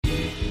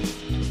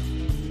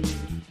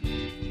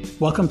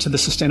Welcome to The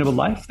Sustainable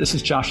Life. This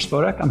is Josh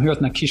Spodek. I'm here with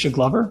Nakisha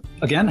Glover.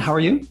 Again, how are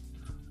you?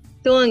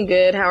 Doing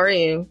good. How are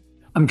you?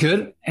 I'm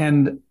good.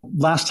 And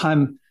last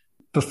time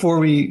before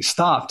we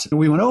stopped,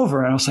 we went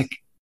over and I was like,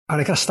 all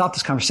right, I got to stop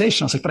this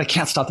conversation. I was like, but I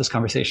can't stop this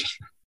conversation.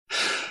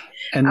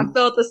 And I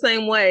felt the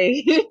same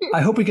way.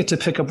 I hope we get to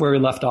pick up where we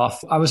left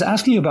off. I was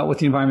asking you about what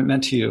the environment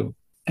meant to you.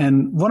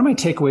 And one of my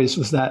takeaways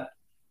was that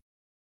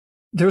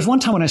there was one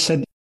time when I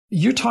said,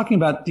 you're talking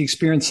about the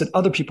experience that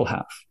other people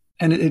have.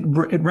 And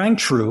it rang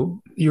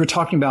true. You were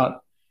talking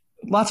about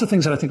lots of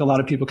things that I think a lot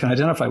of people can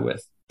identify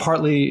with.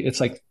 Partly, it's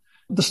like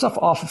the stuff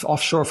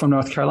offshore from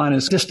North Carolina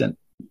is distant.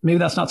 Maybe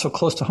that's not so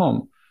close to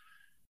home.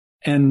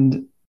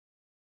 And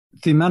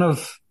the amount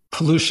of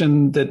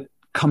pollution that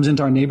comes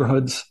into our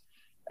neighborhoods.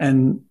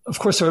 And of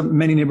course, there are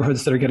many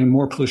neighborhoods that are getting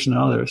more pollution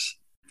than others.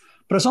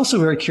 But I was also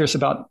very curious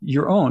about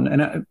your own.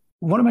 And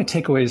one of my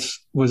takeaways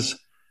was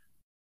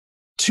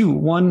two.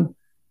 One,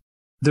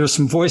 there's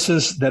some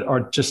voices that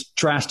are just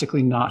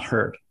drastically not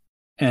heard.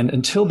 And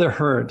until they're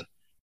heard,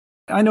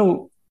 I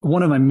know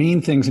one of my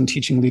main things in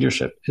teaching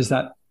leadership is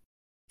that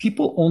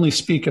people only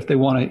speak if they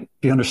want to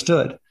be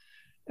understood.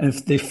 And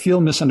if they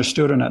feel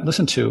misunderstood or not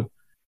listened to,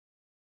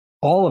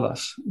 all of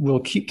us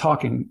will keep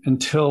talking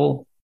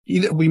until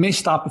either we may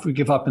stop if we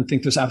give up and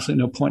think there's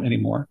absolutely no point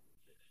anymore.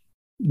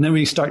 And then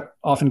we start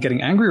often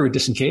getting angry or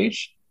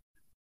disengaged.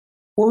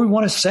 Or we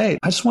want to say,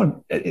 I just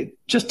want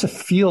just to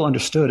feel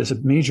understood is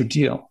a major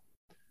deal.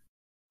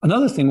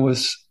 Another thing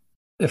was,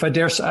 if I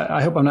dare say,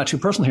 I hope I'm not too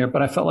personal here,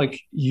 but I felt like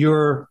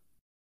your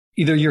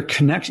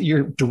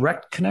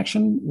direct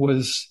connection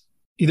was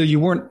either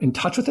you weren't in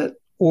touch with it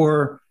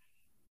or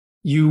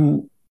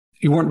you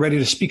weren't ready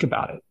to speak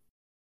about it.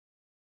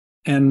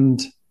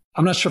 And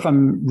I'm not sure if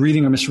I'm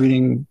reading or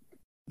misreading.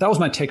 That was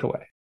my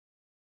takeaway.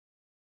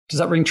 Does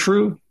that ring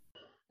true?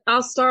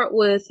 I'll start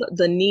with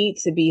the need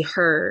to be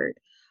heard.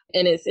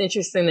 And it's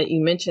interesting that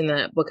you mentioned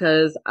that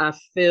because I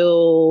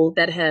feel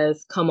that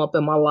has come up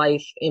in my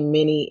life in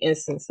many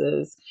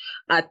instances.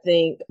 I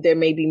think there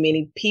may be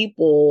many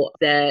people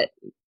that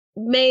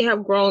may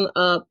have grown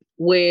up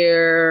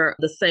where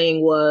the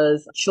saying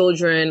was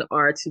children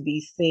are to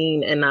be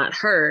seen and not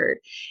heard.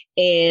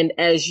 And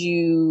as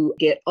you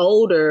get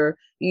older,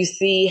 you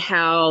see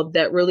how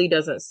that really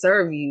doesn't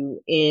serve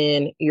you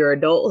in your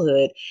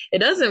adulthood. It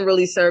doesn't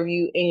really serve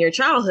you in your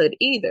childhood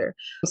either.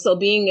 So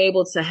being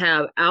able to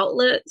have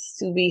outlets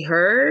to be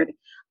heard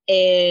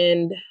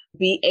and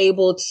be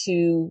able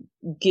to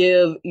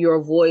give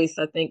your voice,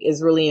 I think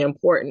is really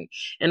important.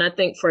 And I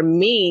think for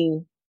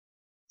me,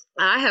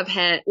 I have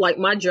had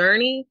my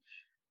journey.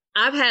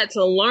 I've had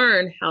to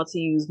learn how to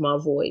use my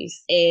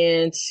voice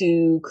and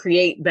to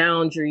create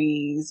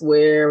boundaries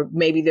where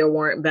maybe there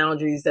weren't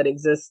boundaries that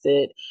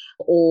existed,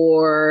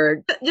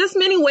 or just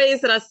many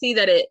ways that I see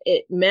that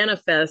it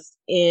manifests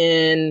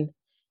in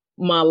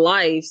my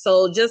life.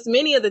 So just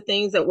many of the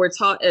things that we're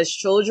taught as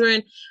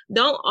children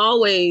don't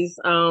always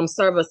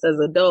serve us as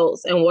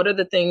adults. And what are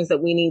the things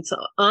that we need to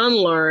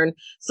unlearn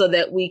so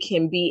that we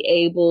can be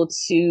able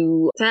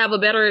to have a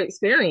better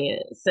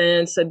experience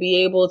and to be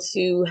able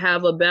to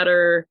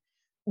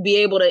be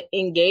able to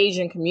engage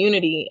in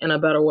community in a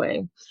better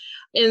way.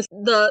 And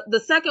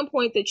the second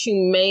point that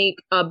you make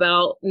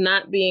about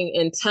not being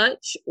in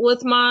touch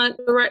with my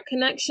direct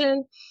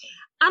connection,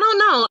 I don't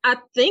know. I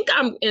think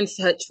I'm in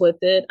touch with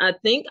it. I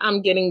think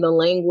I'm getting the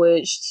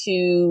language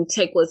to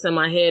take what's in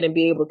my head and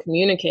be able to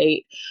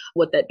communicate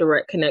what that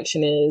direct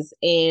connection is.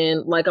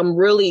 And I'm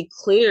really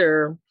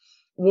clear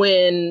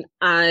when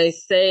I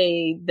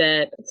say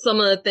that some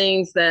of the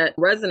things that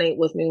resonate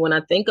with me when I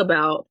think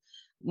about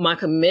my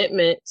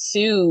commitment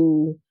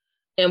to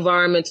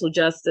environmental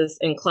justice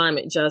and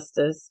climate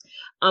justice,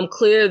 I'm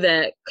clear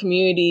that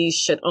communities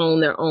should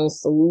own their own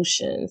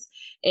solutions.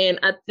 And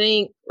I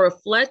think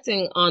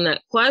reflecting on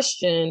that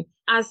question,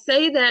 I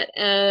say that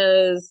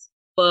as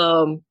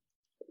I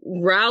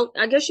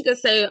guess you could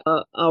say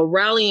a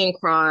rallying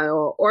cry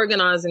or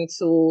organizing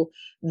tool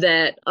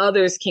that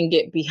others can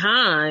get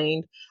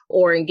behind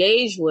or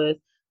engage with.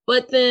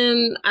 But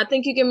then I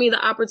think you give me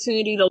the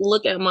opportunity to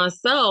look at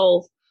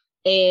myself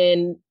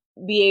and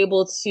be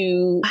able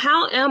to,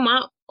 how am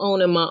I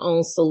owning my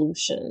own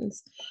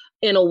solutions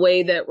in a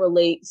way that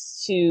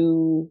relates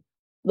to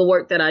the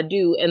work that I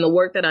do? And the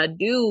work that I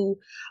do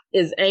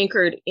is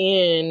anchored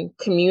in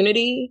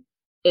community.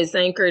 It's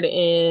anchored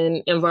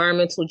in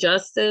environmental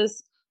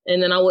justice.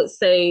 And then I would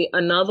say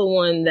another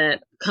one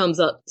that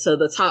comes up to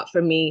the top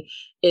for me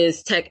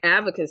is tech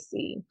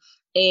advocacy.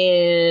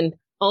 And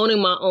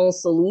owning my own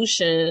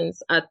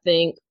solutions, I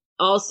think,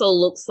 also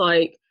looks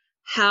like,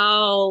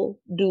 how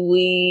do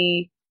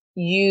we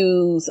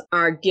use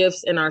our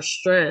gifts and our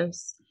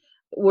strengths?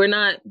 We're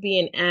not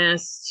being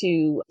asked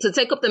to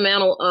take up the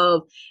mantle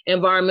of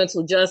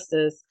environmental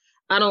justice.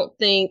 I don't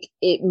think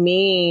it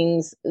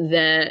means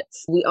that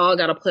we all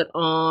got to put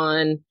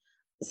on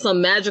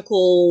some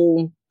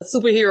magical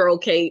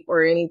superhero cape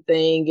or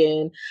anything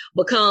and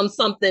become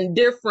something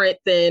different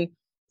than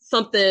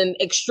something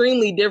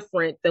extremely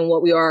different than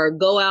what we are.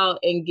 Go out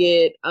and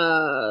get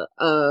a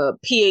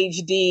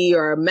PhD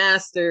or a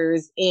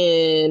master's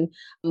in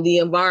the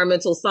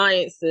environmental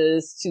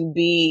sciences to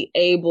be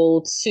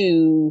able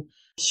to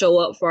show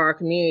up for our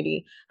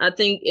community. I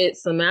think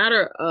it's a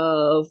matter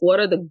of what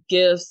are the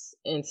gifts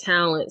and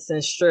talents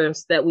and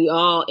strengths that we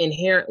all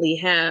inherently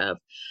have,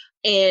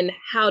 and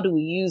how do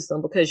we use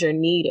them, because you're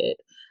needed.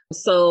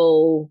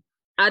 So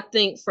I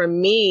think for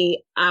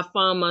me, I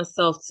find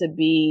myself to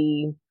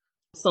be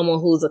someone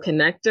who's a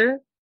connector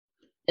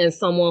and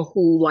someone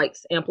who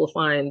likes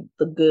amplifying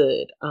the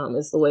good,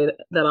 is the way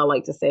that I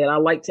like to say it. I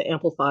like to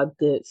amplify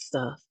good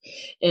stuff.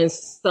 And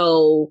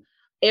so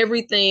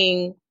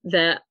everything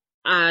that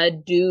I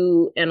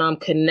do and I'm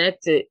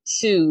connected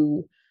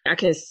to, I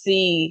can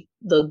see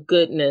the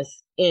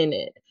goodness in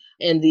it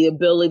and the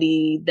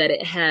ability that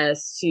it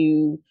has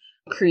to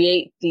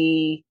create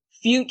the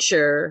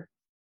future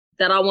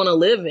that I want to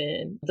live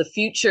in, the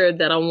future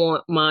that I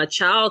want my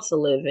child to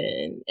live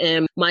in,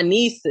 and my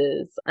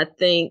nieces. I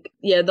think,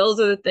 those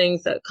are the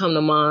things that come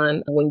to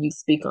mind when you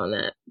speak on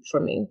that for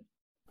me.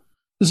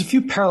 There's a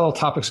few parallel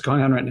topics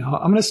going on right now.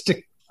 I'm going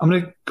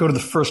to go to the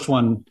first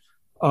one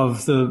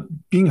of the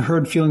being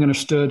heard, feeling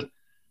understood.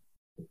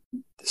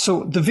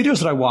 So the videos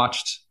that I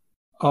watched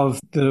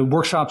of the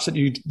workshops that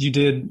you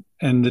did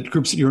and the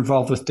groups that you were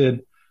involved with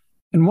did,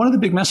 and one of the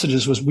big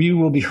messages was, we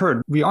will be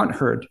heard. We aren't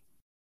heard.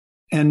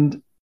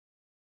 And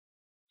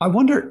I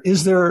wonder,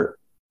 is there,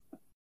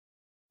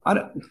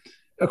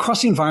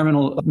 across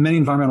many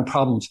environmental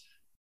problems,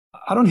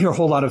 I don't hear a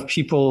whole lot of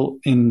people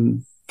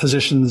in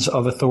positions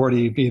of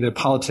authority, be it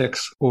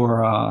politics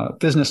or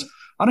business.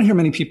 I don't hear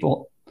many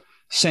people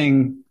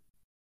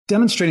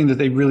demonstrating that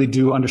they really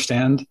do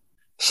understand.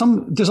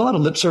 There's a lot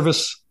of lip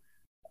service.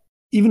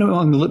 Even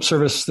among the lip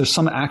service, there's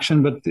some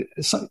action, but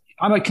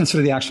I might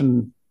consider the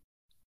action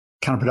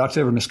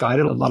counterproductive or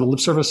misguided, a lot of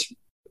lip service.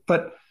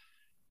 But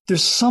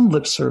there's some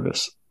lip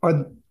service.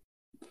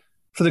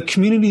 For the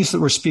communities that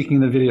were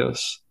speaking in the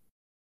videos,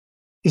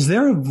 is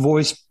there a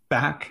voice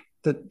back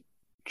that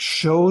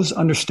shows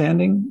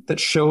understanding, that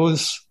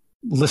shows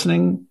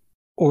listening,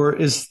 or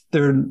is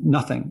there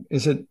nothing?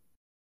 Is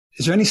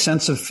there any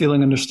sense of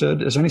feeling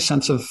understood? Is there any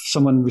sense of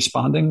someone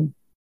responding?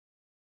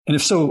 And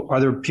if so, are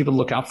there people to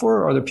look out for?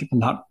 Or are there people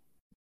not?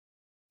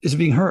 Is it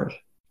being heard?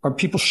 Are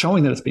people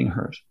showing that it's being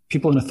heard?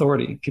 People in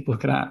authority, people who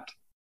could act?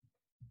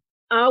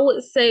 I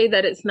would say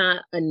that it's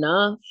not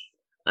enough.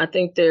 I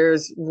think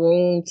there's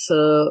room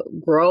to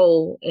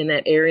grow in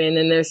that area. And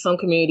then there's some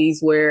communities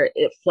where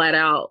it flat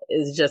out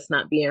is just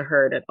not being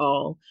heard at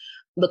all.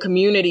 The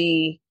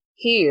community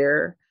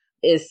here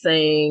is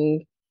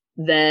saying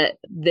that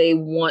they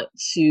want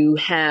to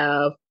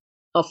have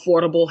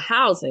affordable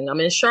housing. I'm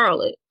in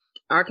Charlotte.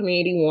 Our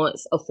community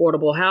wants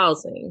affordable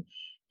housing.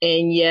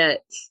 And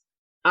yet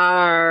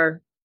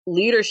our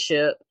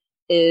leadership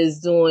is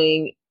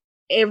doing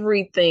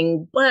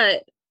everything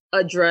but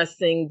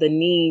addressing the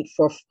need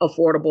for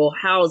affordable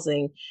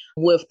housing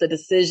with the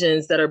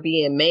decisions that are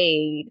being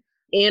made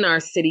in our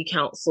city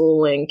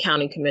council and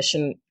county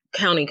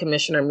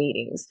commissioner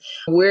meetings.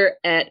 We're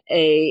at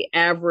a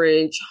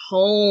average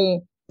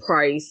home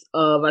price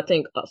of, I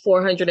think,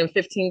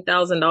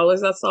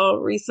 $415,000 I saw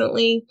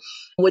recently,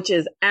 which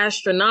is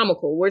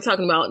astronomical. We're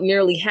talking about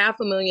nearly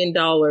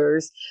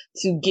 $500,000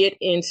 to get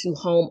into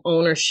home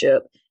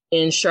ownership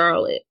in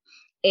Charlotte.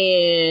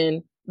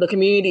 And the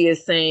community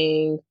is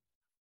saying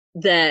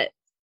that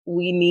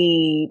we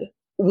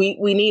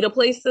need a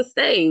place to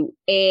stay.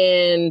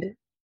 And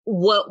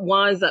what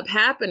winds up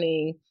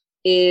happening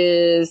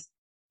is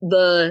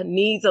the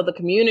needs of the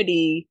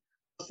community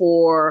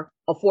for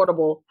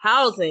affordable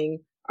housing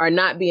are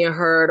not being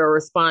heard or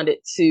responded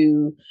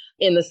to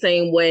in the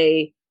same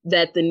way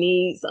that the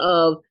needs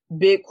of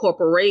big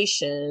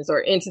corporations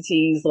or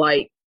entities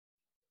like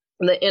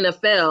the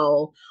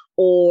NFL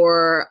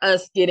or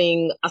us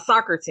getting a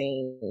soccer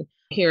team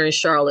here in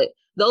Charlotte,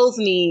 those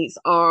needs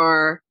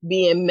are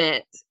being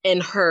met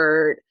and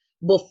heard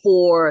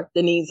before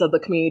the needs of the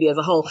community as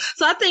a whole.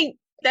 So I think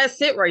that's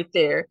it right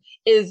there,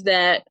 is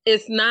that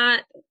it's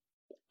not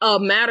a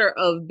matter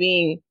of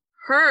being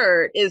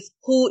heard, is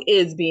who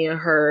is being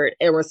heard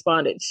and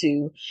responded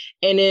to.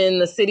 And in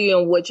the city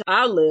in which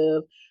I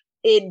live,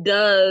 it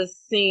does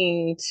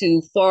seem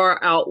to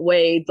far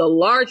outweigh the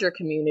larger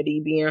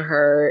community being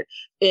heard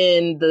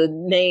in the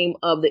name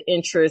of the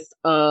interest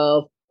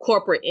of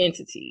corporate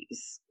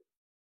entities.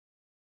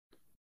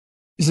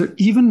 Is there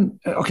even,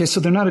 okay, so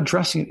they're not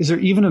addressing it. Is there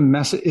even a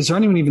message? Is there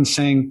anyone even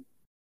saying,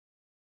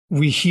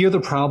 we hear the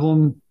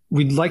problem,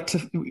 we'd like to,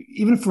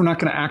 even if we're not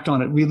going to act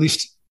on it, we at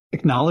least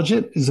acknowledge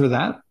it? Is there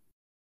that?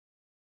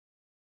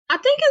 I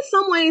think in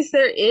some ways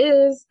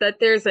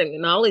there's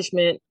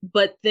acknowledgement,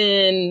 but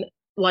then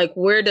like,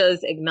 where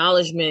does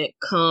acknowledgement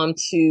come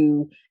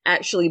to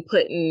actually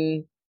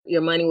putting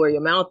your money where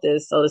your mouth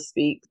is, so to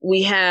speak?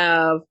 We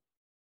have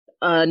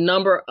a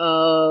number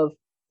of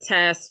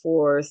task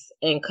force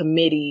and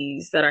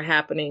committees that are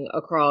happening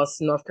across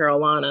North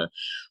Carolina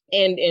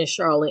and in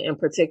Charlotte in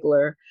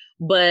particular.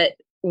 But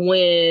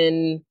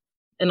when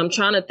and I'm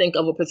trying to think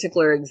of a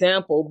particular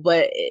example,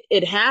 but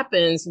it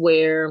happens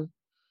where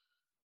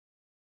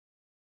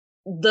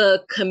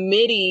the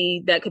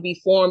committee that could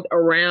be formed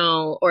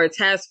around, or a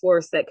task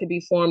force that could be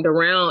formed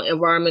around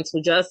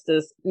environmental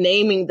justice,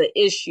 naming the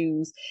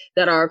issues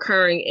that are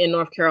occurring in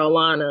North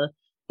Carolina,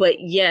 but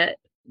yet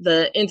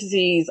the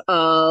entities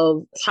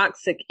of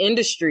toxic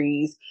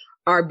industries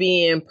are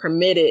being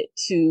permitted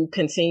to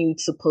continue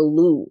to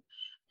pollute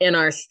in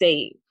our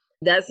state.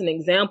 That's an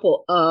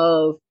example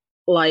of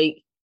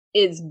like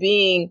it's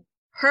being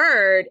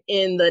heard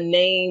in the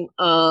name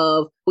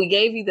of, we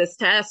gave you this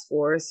task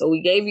force, so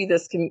we gave you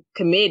this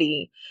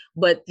committee,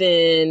 but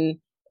then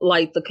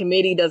like the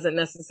committee doesn't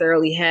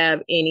necessarily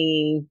have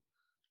any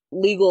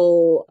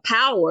legal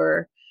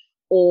power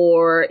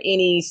or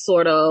any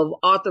sort of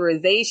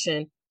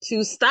authorization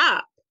to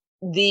stop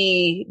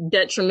the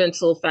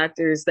detrimental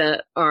factors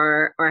that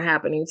are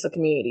happening to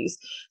communities.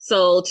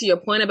 So to your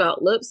point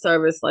about lip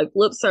service, like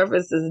lip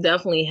service is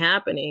definitely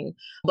happening.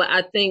 But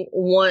I think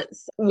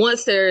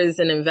once there is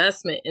an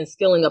investment in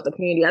skilling up the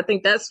community, I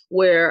think that's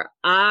where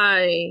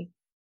I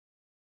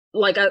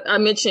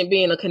mentioned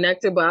being a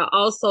connector, but I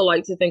also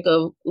like to think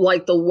of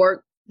like the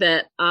work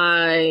that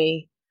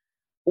I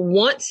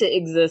want to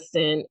exist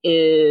in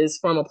is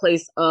from a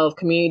place of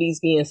communities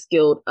being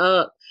skilled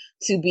up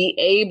to be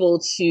able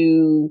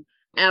to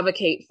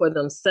advocate for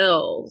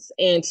themselves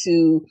and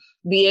to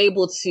be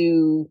able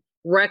to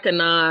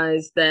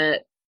recognize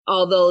that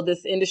although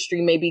this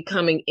industry may be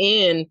coming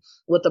in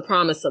with the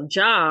promise of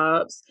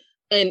jobs,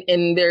 and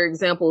there are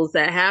examples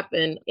that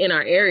happen in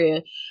our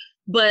area,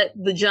 but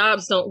the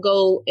jobs don't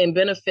go and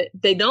benefit.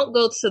 They don't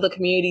go to the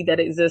community that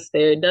exists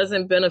there. It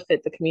doesn't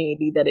benefit the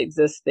community that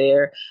exists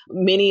there.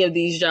 Many of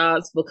these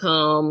jobs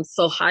become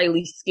so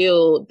highly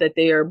skilled that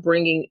they are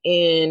bringing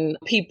in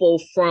people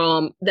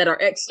that are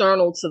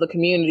external to the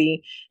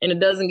community, and it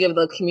doesn't give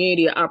the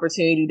community an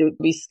opportunity to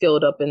be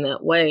skilled up in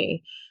that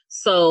way.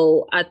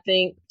 So I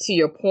think to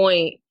your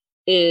point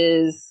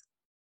is,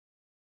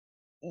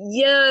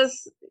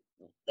 yes,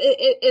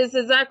 it's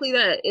exactly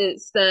that.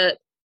 It's that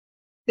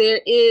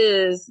there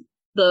is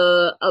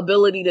the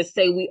ability to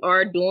say we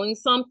are doing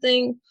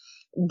something,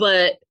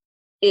 but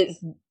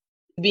it's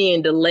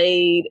being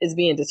delayed, it's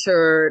being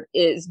deterred,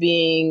 it's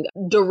being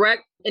in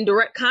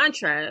direct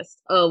contrast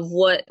of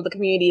what the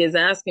community is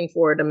asking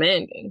for or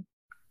demanding.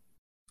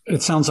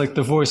 It sounds like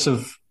the voice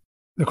of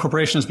the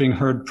corporation is being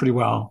heard pretty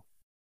well.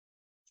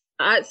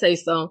 I'd say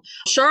so.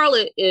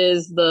 Charlotte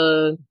used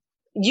to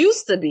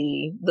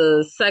be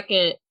the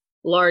second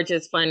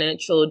largest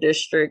financial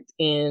district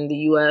in the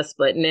US,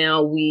 but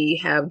now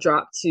we have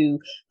dropped to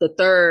the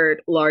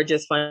third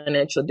largest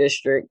financial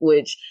district,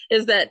 which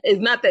is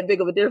not that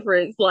big of a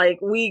difference. Like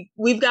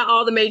we've got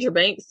all the major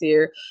banks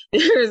here.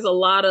 There's a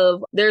lot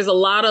of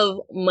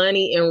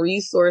money and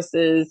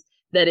resources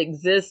that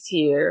exist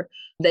here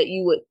that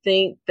you would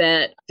think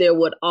that there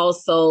would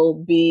also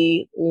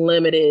be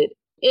limited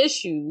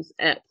issues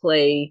at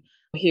play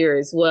here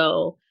as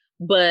well.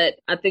 But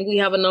I think we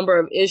have a number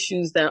of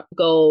issues that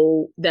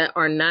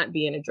are not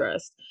being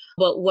addressed.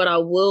 But what I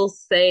will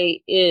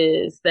say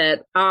is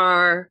that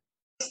our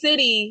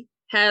city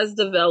has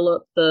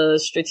developed the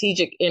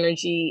Strategic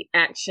Energy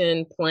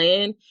Action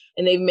Plan,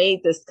 and they've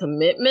made this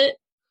commitment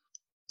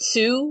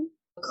to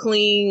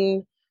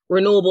clean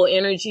renewable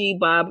energy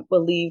by, I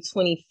believe,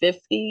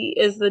 2050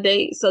 is the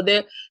date. So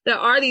there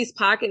are these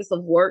pockets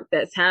of work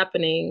that's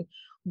happening,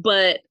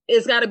 but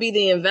it's got to be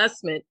the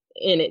investment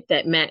in it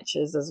that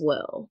matches as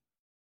well.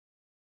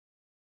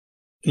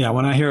 Yeah,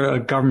 when I hear a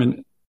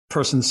government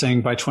person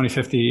saying by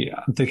 2050,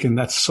 I'm thinking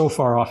that's so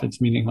far off,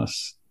 it's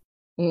meaningless.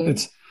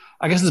 Mm.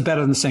 I guess it's better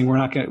than saying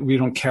we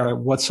don't care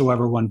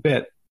whatsoever one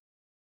bit.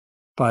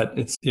 But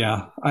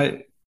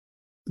I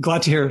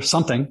glad to hear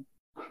something.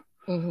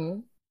 Mm-hmm.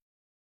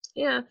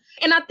 Yeah.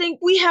 And I think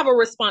we have a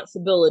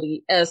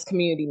responsibility as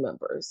community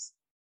members.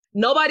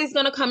 Nobody's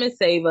going to come and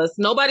save us.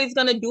 Nobody's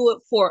going to do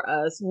it for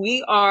us.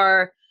 We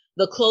are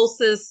the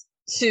closest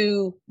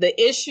to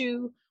the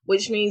issue,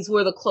 which means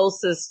we're the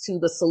closest to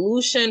the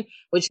solution,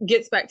 which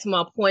gets back to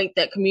my point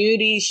that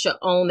communities should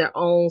own their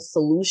own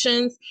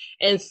solutions.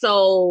 And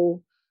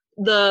so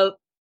the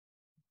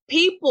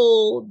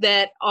people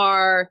that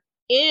are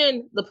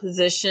in the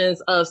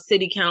positions of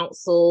city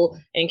council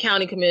and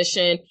county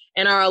commission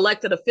and our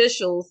elected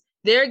officials,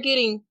 they're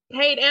getting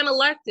paid and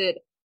elected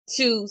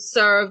to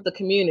serve the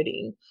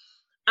community.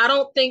 I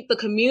don't think the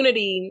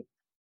community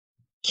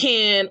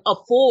can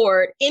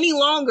afford any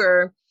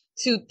longer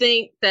to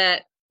think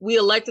that we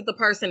elected the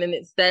person and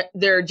it's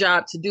their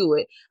job to do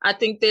it. I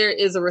think there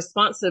is a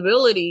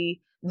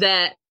responsibility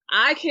that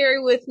I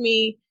carry with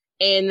me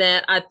and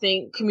that I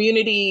think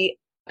community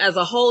as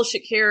a whole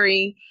should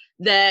carry,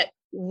 that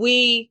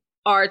we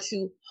are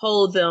to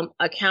hold them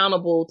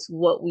accountable to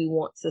what we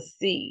want to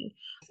see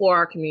for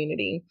our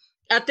community.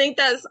 I think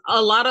that's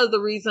a lot of the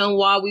reason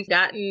why we've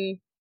gotten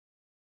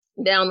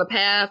down the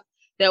path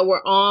that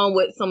we're on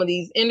with some of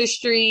these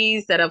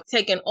industries that have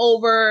taken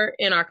over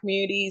in our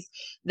communities,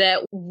 that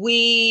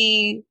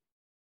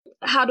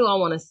how do I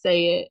want to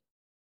say it?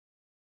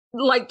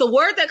 like the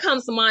word that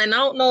comes to mind, I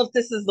don't know if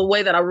this is the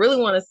way that I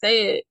really want to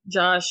say it,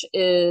 Josh,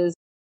 is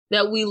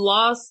that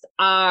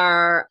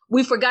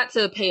we forgot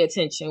to pay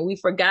attention. We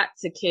forgot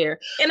to care.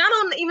 And I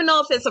don't even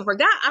know if it's a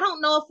forgot. I don't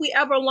know if we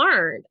ever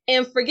learned.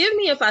 And forgive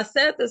me if I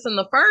said this in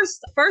the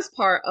first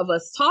part of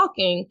us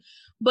talking,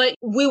 but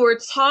we were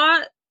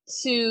taught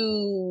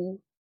to,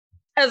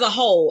 as a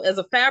whole, as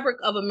a fabric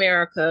of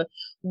America,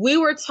 we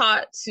were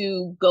taught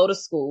to go to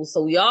school.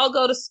 So we all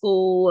go to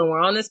school and we're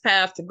on this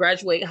path to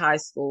graduate high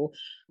school.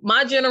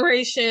 My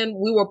generation,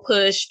 we were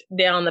pushed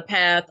down the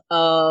path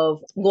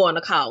of going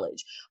to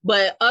college,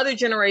 but other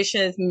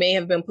generations may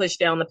have been pushed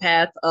down the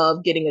path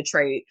of getting a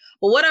trade.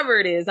 But whatever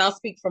it is, I'll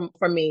speak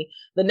from me.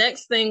 The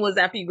next thing was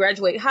after you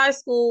graduate high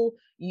school,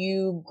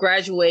 you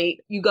graduate,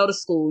 you go to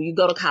school, you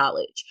go to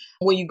college.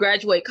 When you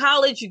graduate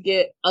college, you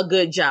get a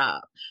good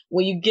job.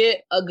 When you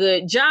get a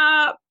good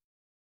job,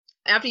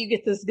 after you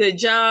get this good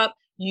job,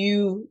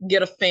 you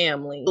get a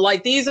family.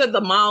 Like these are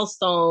the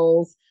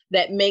milestones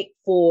that make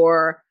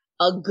for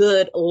a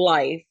good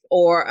life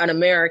or an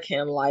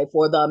American life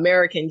or the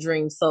American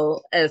dream.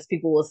 So as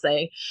people will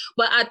say,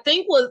 but I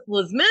think what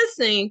was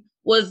missing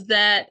was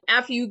that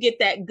after you get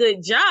that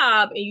good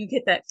job and you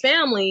get that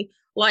family,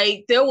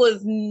 like there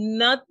was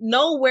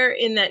nowhere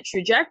in that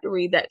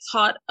trajectory that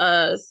taught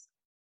us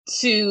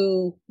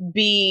to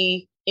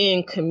be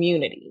in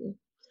community.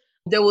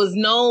 There was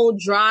no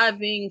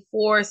driving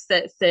force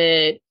that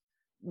said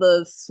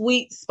the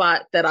sweet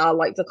spot that I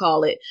like to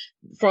call it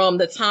from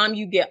the time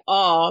you get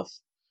off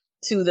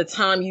to the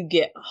time you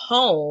get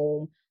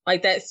home,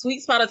 like that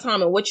sweet spot of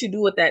time and what you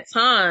do at that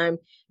time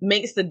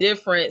makes the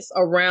difference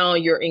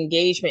around your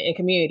engagement in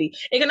community.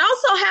 It can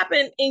also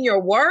happen in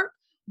your work,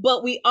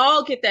 but we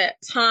all get that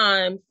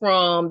time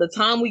from the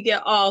time we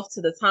get off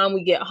to the time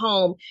we get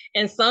home.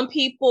 And some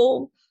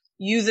people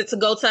use it to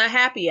go to a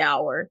happy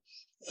hour.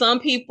 Some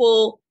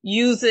people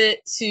use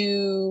it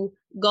to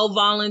go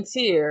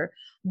volunteer.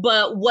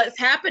 But what's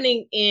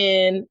happening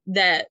in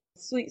that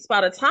sweet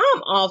spot of time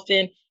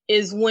often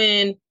is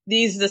when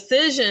these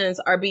decisions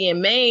are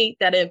being made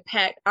that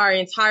impact our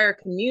entire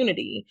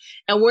community.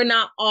 And we're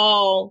not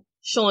all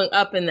showing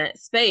up in that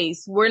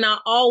space. We're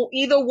not all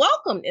either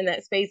welcomed in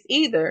that space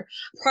either.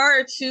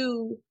 Prior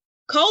to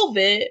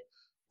COVID,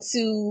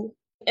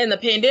 and the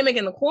pandemic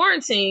and the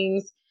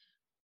quarantines,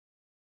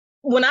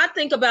 when I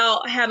think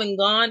about having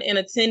gone and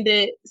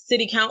attended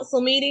city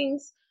council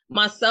meetings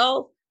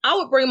myself, I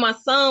would bring my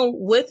son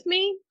with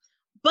me,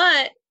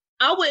 but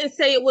I wouldn't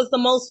say it was the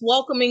most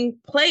welcoming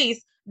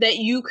place that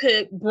you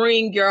could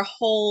bring your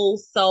whole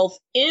self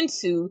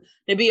into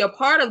to be a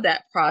part of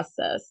that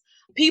process.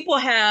 People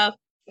have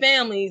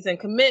families and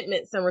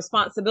commitments and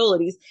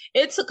responsibilities.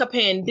 It took a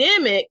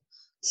pandemic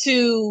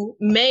to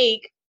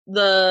make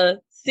the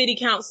city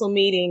council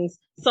meetings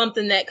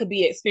something that could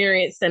be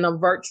experienced in a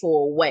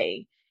virtual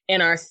way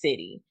in our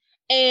city.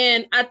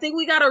 And I think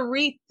we got to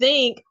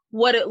rethink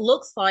what it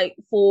looks like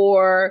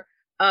for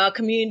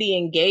community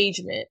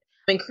engagement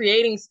and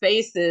creating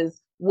spaces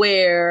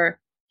where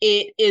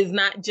it is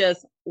not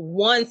just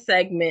one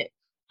segment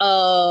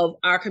of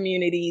our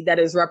community that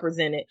is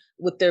represented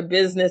with their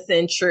business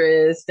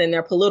interests and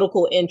their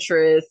political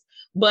interests,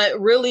 but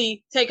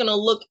really taking a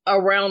look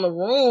around the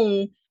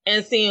room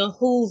and seeing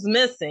who's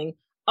missing.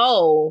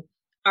 Oh,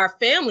 our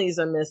families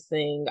are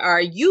missing,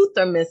 our youth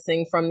are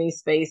missing from these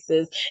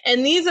spaces.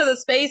 And these are the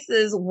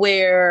spaces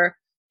where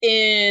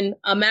in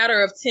a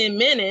matter of 10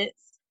 minutes,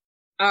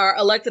 our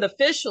elected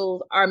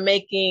officials are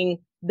making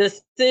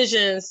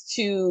decisions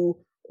to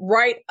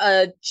write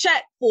a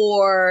check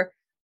for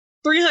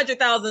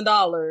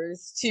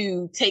 $300,000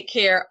 to take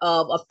care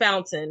of a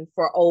fountain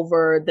for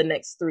over the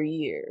next 3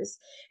 years.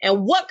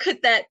 And what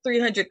could that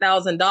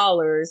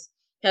 $300,000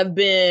 have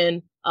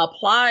been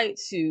applied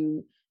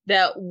to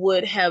that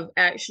would have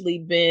actually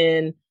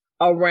been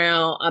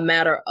around a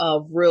matter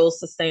of real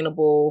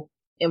sustainable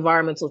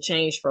environmental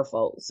change for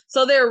folks?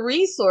 So there are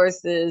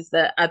resources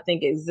that I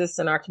think exist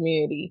in our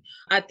community.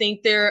 I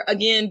think there,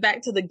 again,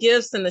 back to the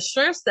gifts and the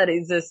strengths that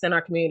exist in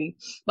our community,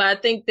 but I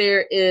think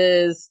there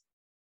is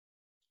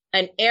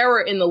an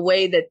error in the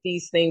way that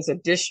these things are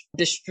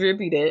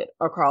distributed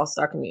across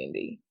our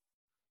community.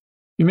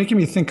 You're making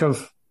me think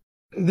of,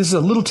 this is a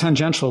little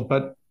tangential,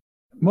 but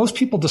most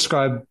people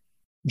describe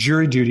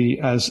jury duty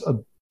as a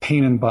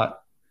pain in the butt.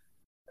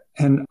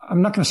 And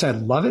I'm not going to say I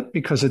love it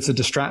because it's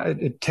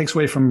it takes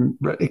away from,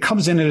 it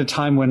comes in at a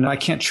time when I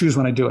can't choose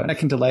when I do it. I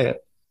can delay it.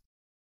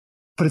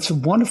 But it's a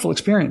wonderful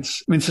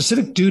experience. I mean, it's a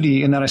civic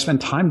duty in that I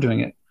spend time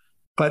doing it,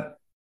 but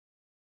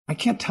I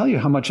can't tell you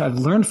how much I've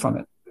learned from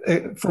it.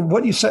 From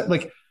what you said,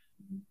 like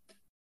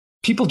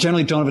people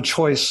generally don't have a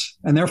choice,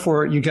 and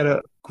therefore you get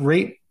a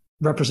great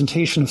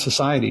representation of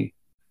society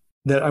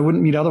that I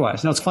wouldn't meet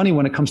otherwise. Now, it's funny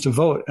when it comes to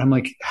vote. I'm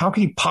like, how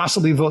can you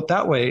possibly vote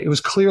that way? It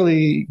was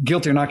clearly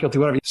guilty or not guilty,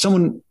 whatever.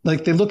 Someone,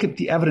 like, they look at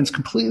the evidence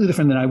completely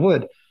different than I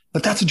would,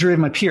 but that's a jury of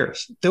my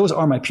peers. Those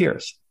are my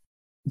peers.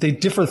 They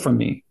differ from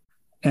me.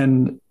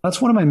 And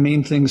that's one of my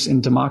main things in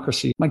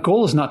democracy. My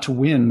goal is not to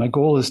win. My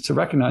goal is to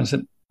recognize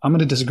that I'm going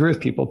to disagree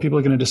with people. People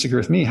are going to disagree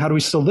with me. How do we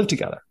still live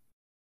together?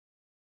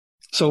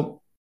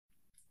 So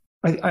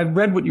I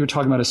read what you were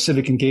talking about as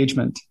civic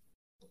engagement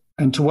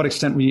and to what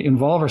extent we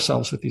involve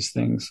ourselves with these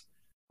things.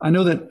 I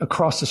know that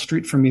across the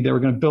street from me, they were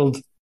going to build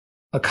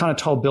a kind of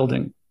tall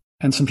building,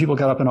 and some people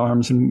got up in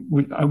arms.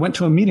 And I went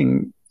to a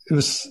meeting. It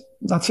was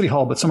not City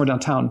Hall, but somewhere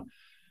downtown,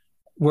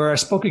 where I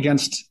spoke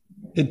against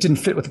it. Didn't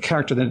fit with the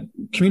character, the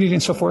community,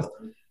 and so forth.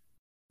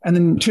 And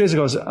then 2 days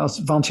ago, I was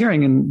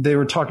volunteering, and they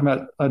were talking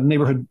about a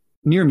neighborhood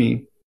near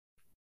me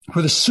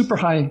where the super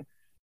high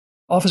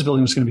office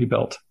building was going to be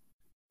built.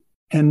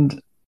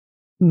 And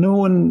no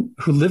one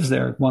who lives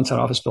there wants that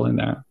office building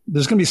there.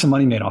 There's going to be some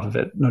money made off of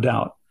it, no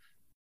doubt.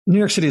 New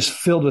York City is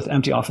filled with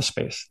empty office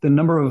space. The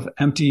number of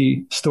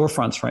empty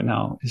storefronts right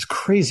now is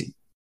crazy.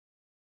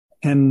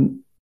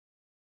 And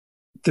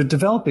they're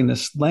developing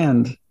this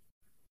land.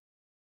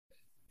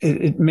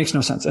 It makes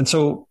no sense. And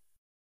so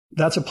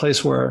that's a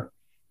place where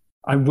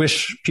I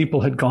wish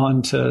people had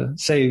gone to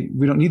say,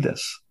 we don't need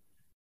this.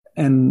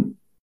 And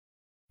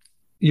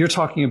you're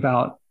talking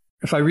about,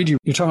 if I read you,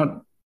 you're talking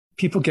about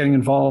people getting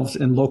involved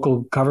in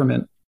local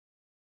government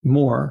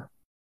more.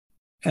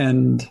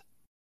 And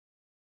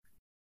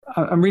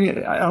I'm reading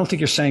it. I don't think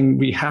you're saying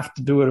we have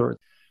to do it, or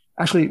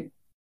actually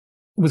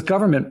with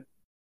government,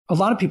 a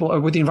lot of people, or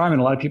with the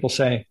environment, a lot of people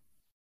say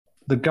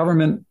the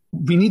government,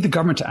 we need the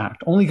government to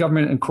act. Only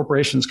government and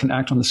corporations can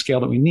act on the scale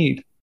that we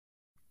need.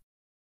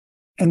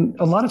 And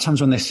a lot of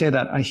times when they say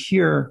that, I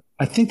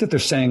think that they're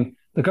saying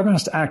the government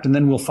has to act and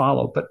then we'll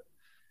follow. But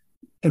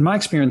in my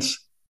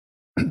experience,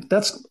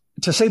 that's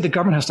to say the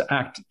government has to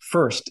act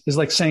first is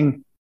like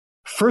saying,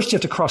 first you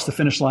have to cross the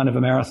finish line of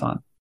a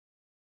marathon,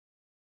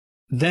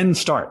 then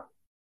start.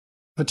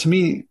 But to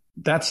me,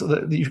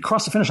 you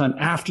cross the finish line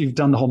after you've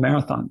done the whole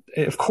marathon.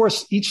 Of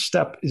course, each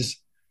step is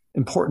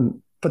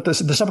important, but the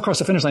step across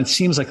the finish line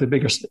seems like the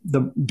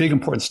big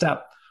important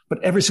step.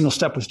 But every single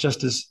step was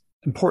just as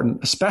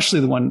important, especially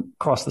the one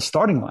across the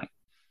starting line.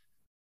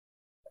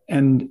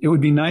 And it would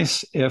be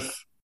nice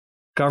if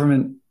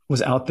government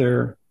was out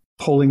there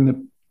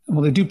polling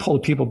they do poll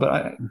the people,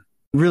 but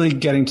really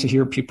getting to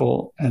hear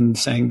people and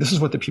saying, this is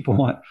what the people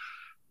want.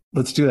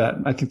 Let's do that.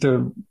 I think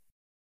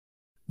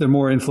they're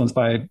more influenced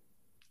by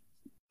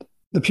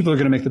the people who are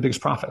going to make the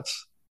biggest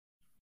profits.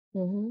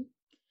 Mm-hmm.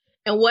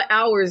 And what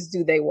hours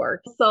do they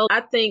work? So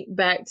I think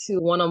back to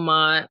one of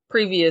my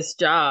previous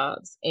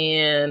jobs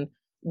and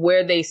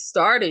where they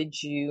started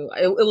you.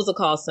 It was a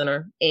call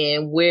center,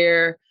 and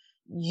where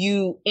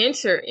you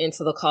enter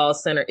into the call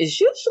center is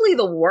usually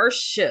the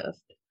worst shift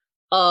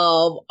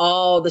of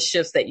all the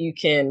shifts that you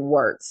can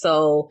work.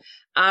 So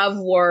I've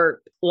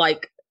worked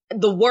like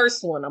the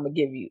worst one I'm going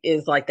to give you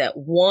is like that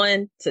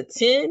 1 to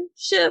 10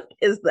 shift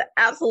is the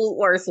absolute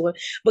worst one,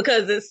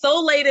 because it's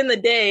so late in the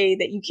day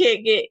that you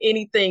can't get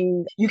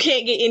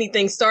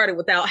anything started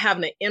without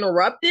having to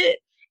interrupt it.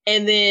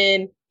 And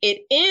then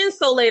it ends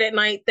so late at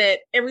night that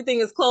everything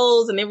is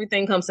closed and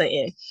everything comes to an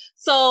end.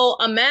 So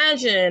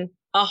imagine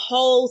a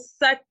whole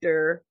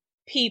sector,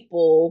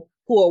 people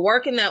who are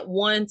working that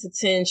 1 to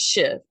 10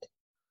 shift.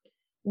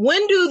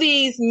 When do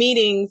these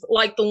meetings,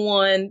 like the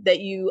one that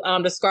you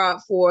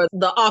described for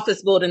the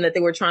office building that they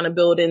were trying to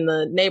build in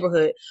the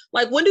neighborhood,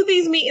 like when do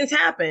these meetings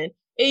happen?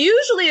 It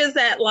usually is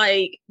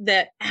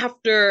that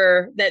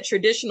after that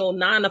traditional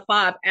 9 to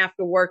 5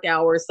 after work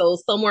hours. So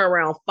somewhere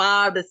around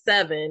 5 to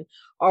 7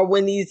 are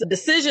when these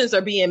decisions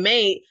are being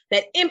made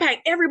that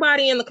impact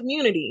everybody in the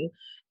community.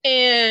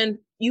 And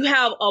you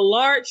have a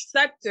large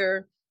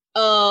sector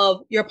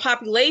of your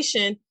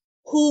population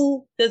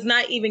who does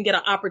not even get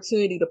an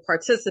opportunity to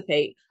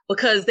participate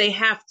because they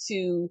have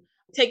to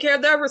take care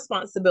of their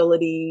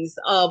responsibilities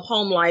of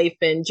home life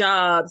and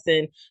jobs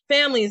and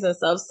families and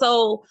stuff.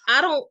 So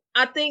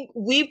I think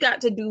we've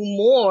got to do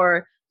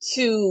more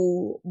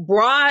to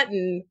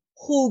broaden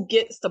who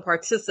gets to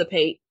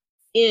participate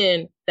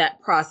in that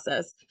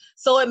process.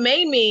 So it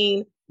may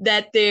mean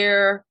that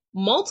there are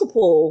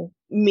multiple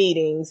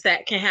meetings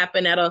that can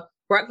happen at a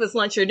breakfast,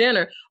 lunch, or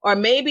dinner. Or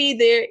maybe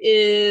there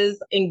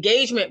is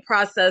engagement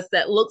process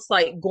that looks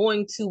like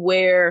going to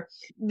where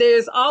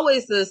there's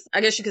always this,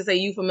 I guess you could say,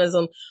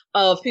 euphemism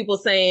of people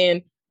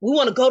saying, we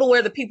want to go to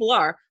where the people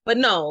are. But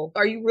no,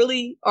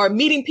 are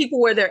meeting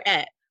people where they're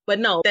at? But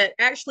no, that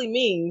actually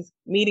means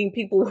meeting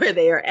people where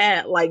they are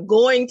at, like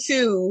going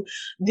to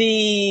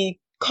the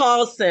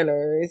call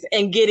centers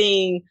and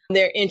getting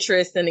their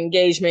interest and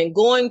engagement,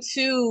 going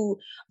to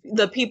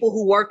the people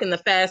who work in the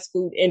fast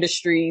food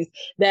industries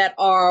that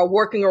are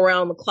working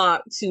around the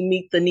clock to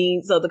meet the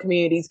needs of the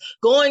communities,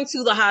 going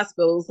to the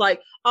hospitals, like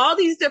all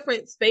these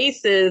different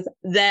spaces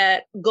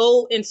that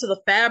go into the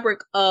fabric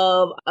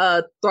of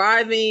a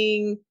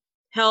thriving,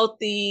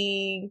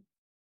 healthy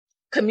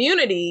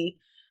community.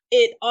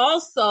 It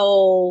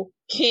also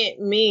can't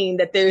mean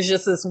that there's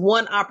just this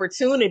one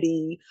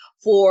opportunity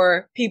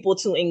for people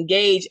to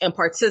engage and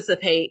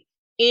participate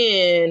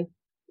in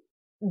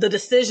the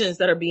decisions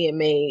that are being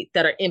made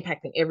that are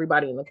impacting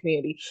everybody in the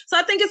community. So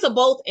I think it's a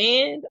both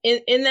and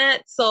in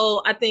that.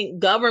 So I think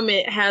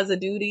government has a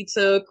duty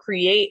to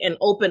create and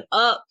open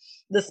up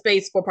the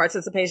space for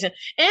participation,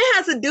 and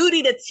has a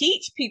duty to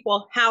teach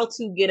people how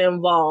to get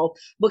involved.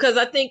 Because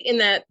I think in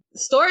that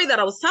story that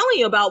I was telling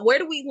you about, where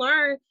do we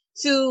learn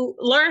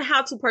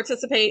how to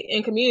participate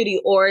in community?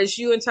 Or as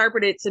you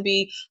interpret it to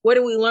be, where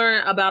do we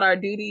learn about our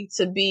duty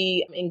to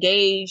be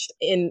engaged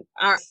in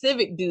our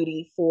civic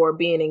duty for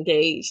being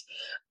engaged?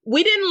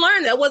 We didn't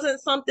learn. That wasn't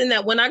something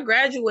that when I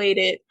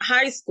graduated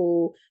high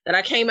school that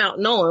I came out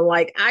knowing.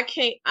 Like I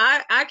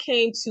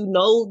came to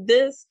know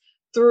this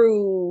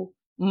through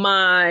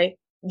my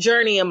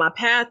journey and my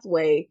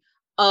pathway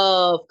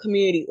of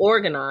community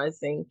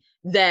organizing,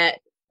 that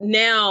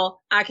now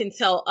I can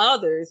tell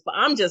others, but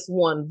I'm just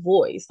one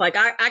voice. Like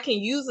I can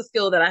use the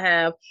skill that I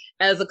have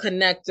as a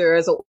connector,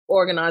 as an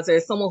organizer,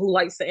 as someone who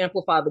likes to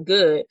amplify the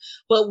good.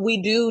 But we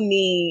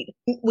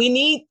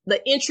need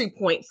the entry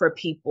point for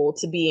people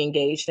to be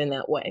engaged in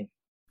that way.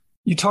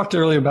 You talked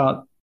earlier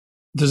about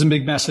there's a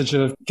big message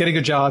of get a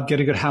good job,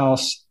 get a good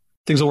house,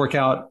 things will work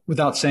out,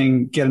 without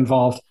saying get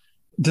involved.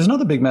 There's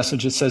another big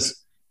message that says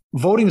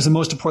voting is the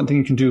most important thing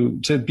you can do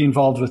to be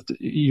involved with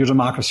your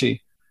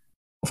democracy.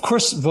 Of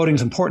course, voting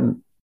is important,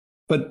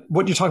 but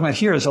what you're talking about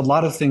here is a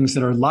lot of things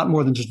that are a lot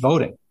more than just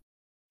voting.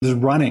 There's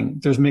running,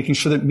 there's making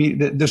sure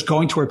that there's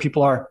going to where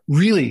people are,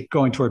 really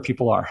going to where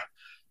people are,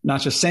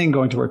 not just saying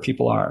going to where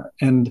people are,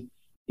 and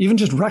even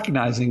just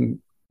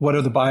recognizing what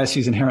are the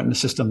biases inherent in the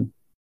system.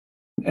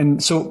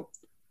 And so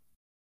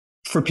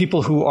for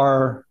people who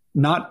are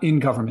not in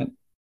government,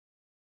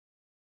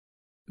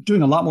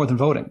 doing a lot more than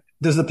voting,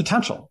 there's the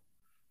potential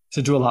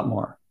to do a lot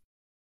more.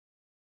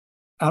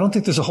 I don't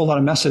think there's a whole lot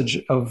of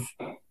message of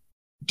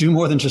do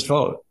more than just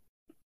vote.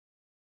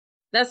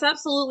 That's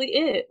absolutely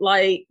it.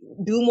 Like,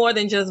 do more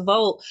than just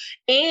vote.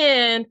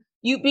 And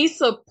you'd be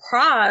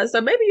surprised,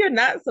 or maybe you're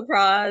not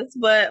surprised,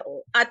 but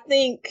I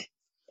think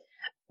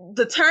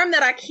the term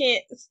that I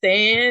can't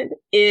stand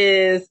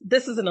is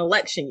this is an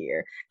election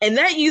year. And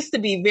that used to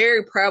be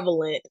very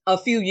prevalent a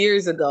few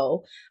years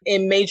ago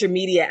in major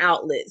media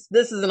outlets.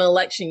 This is an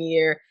election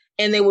year.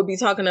 And they would be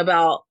talking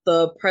about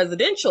the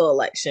presidential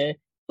election.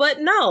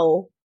 But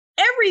no,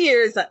 every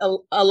year is an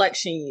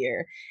election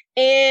year.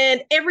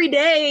 And every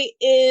day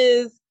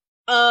is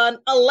an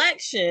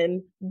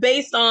election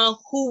based on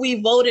who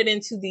we voted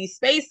into these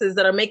spaces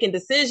that are making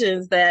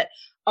decisions that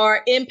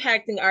are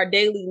impacting our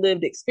daily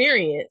lived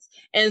experience.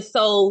 And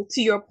so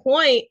to your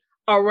point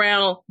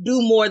around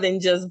do more than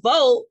just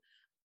vote,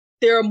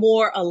 there are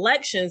more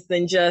elections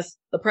than just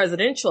the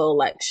presidential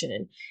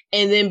election.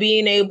 And then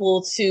being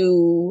able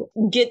to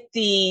get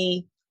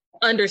the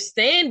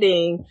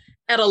understanding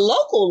at a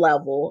local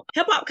level.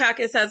 Hip Hop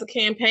Caucus has a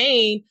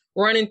campaign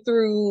running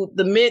through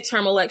the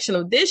midterm election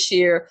of this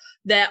year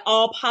that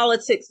all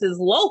politics is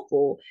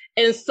local.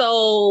 And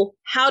so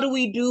how do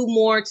we do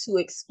more to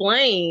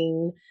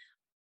explain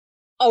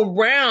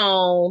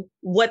around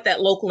what that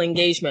local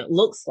engagement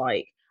looks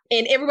like?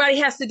 And everybody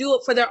has to do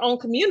it for their own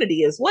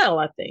community as well,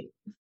 I think.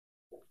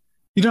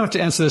 You don't have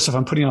to answer this if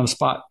I'm putting you on the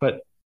spot,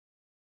 but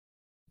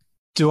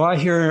do I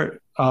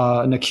hear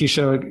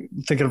Nikisha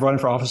thinking of running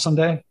for office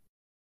someday?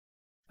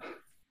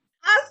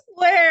 I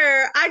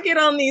swear, I get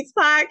on these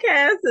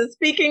podcasts and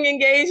speaking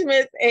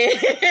engagements and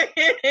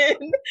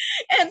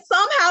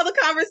somehow the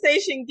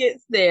conversation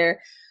gets there.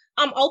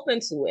 I'm open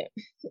to it.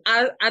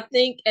 I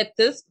think at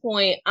this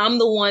point, I'm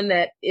the one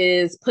that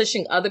is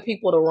pushing other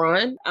people to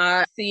run.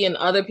 I see in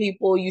other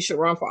people, you should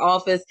run for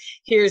office.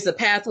 Here's the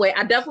pathway.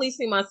 I definitely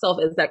see myself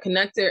as that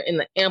connector and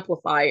the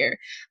amplifier.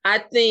 I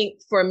think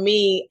for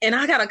me, and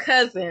I got a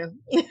cousin,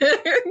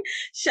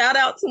 shout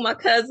out to my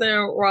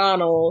cousin,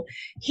 Ronald.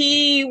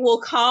 He will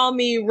call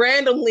me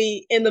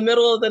randomly in the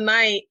middle of the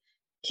night.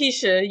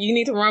 Keisha, you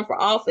need to run for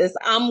office.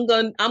 I'm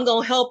going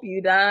to help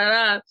you. Da,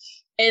 da, da.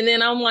 And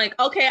then I'm like,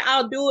 okay,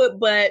 I'll do it.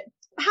 But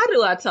how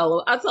do I tell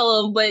him? I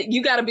tell him, but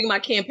you got to be my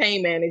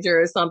campaign manager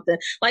or something.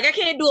 Like, I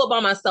can't do it by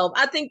myself.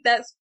 I think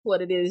that's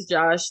what it is,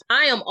 Josh.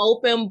 I am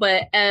open,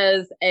 but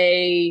as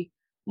a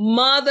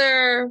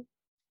mother,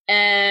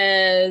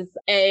 as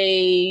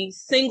a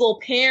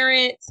single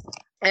parent,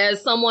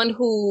 as someone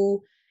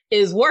who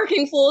is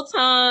working full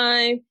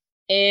time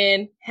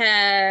and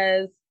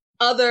has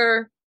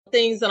other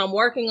things that I'm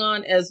working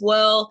on as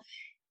well,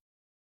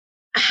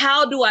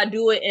 how do I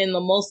do it in the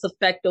most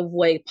effective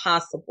way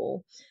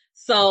possible?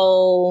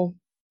 So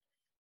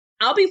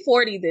I'll be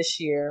 40 this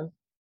year.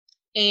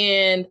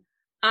 And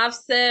I've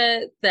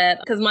said that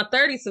because my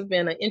 30s have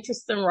been an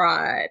interesting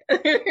ride.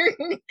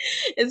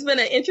 It's been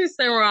an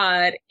interesting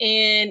ride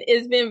and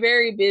it's been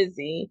very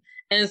busy.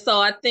 And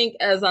so I think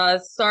as I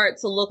start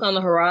to look on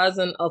the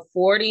horizon of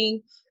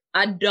 40,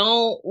 I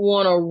don't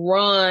want to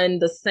run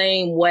the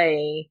same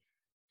way.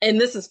 And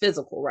this is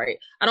physical, right?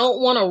 I don't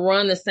want to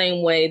run the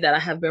same way that I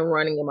have been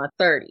running in my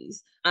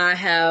 30s. I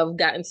have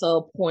gotten to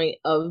a point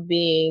of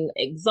being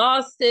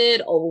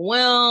exhausted,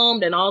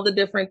 overwhelmed, and all the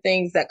different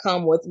things that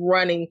come with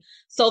running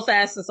so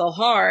fast and so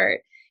hard.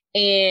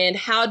 And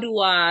how do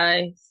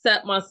I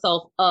set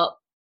myself up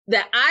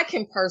that I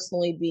can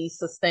personally be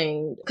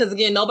sustained. Because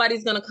again,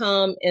 nobody's going to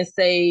come and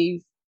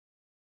save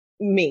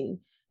me.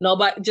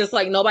 Nobody, just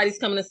like nobody's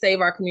coming to save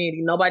our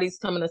community. Nobody's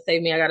coming to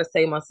save me. I got to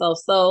save myself.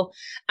 So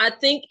I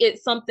think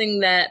it's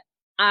something that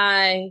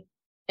I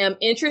am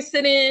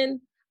interested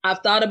in. I've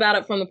thought about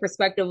it from the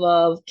perspective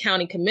of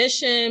county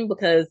commission,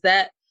 because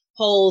that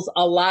holds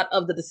a lot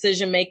of the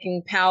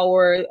decision-making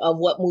power of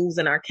what moves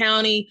in our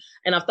county.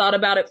 And I've thought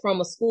about it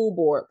from a school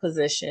board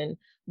position.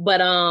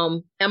 But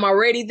am I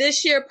ready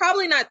this year?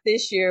 Probably not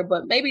this year,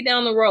 but maybe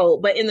down the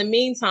road. But in the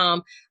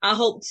meantime, I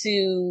hope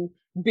to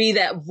be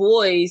that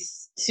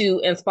voice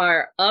to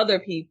inspire other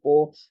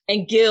people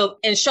and give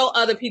and show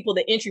other people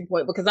the entry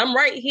point, because I'm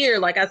right here.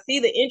 Like, I see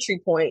the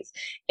entry points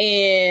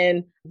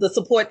and the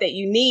support that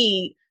you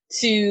need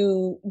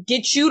to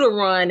get you to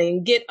run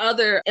and get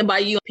other, and by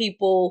you,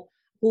 people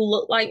who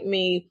look like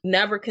me,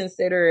 never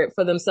consider it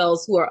for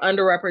themselves, who are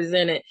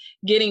underrepresented,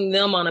 getting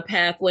them on a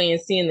pathway and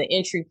seeing the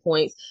entry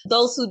points.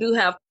 Those who do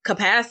have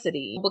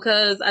capacity,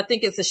 because I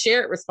think it's a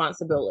shared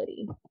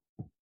responsibility.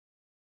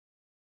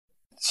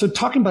 So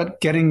talking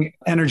about getting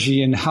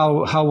energy and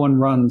how one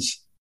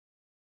runs,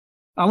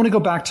 I want to go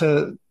back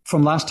to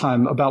from last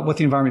time about what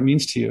the environment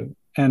means to you.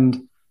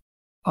 And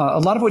a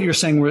lot of what you were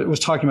saying was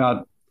talking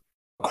about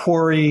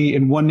quarry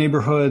in one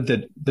neighborhood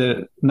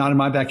that not in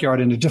my backyard,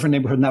 in a different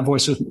neighborhood, and that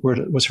voice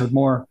was heard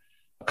more,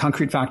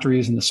 concrete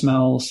factories and the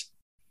smells.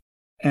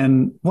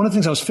 And one of the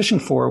things I was fishing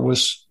for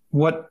was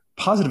what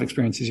positive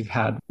experiences you've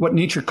had, what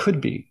nature could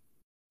be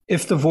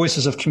if the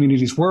voices of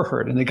communities were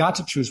heard and they got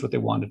to choose what they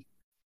wanted.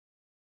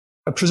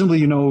 Presumably,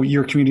 you know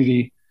your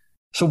community.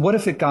 So what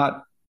if it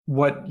got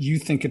what you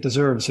think it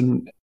deserves,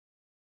 and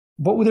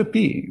what would it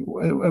be?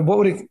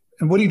 What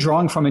are you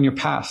drawing from in your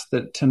past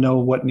to know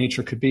what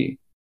nature could be?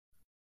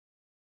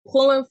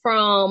 Pulling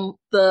from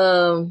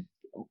the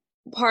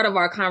part of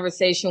our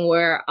conversation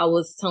where I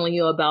was telling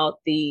you about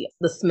the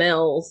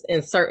smells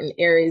in certain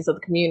areas of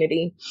the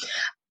community,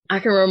 I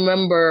can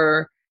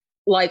remember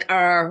like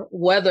our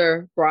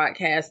weather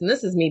broadcast, and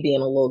this is me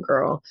being a little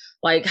girl,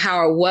 like how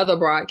our weather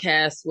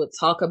broadcast would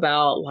talk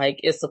about like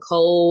it's a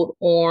cold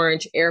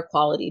orange air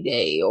quality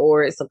day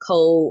or it's a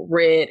cold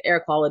red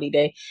air quality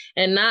day,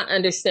 and not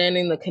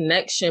understanding the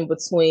connection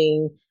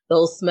between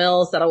those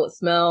smells that I would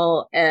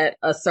smell at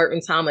a certain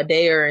time of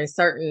day or in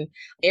certain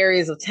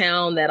areas of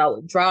town that I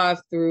would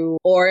drive through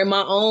or in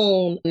my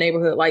own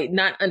neighborhood, like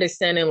not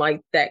understanding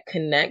like that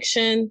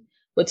connection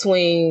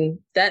between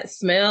that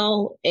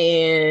smell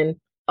and,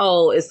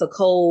 oh, it's a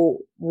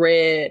cold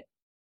red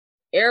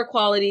air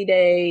quality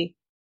day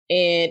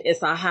and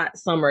it's a hot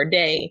summer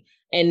day.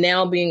 And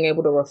now being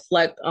able to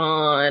reflect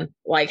on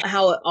like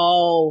how it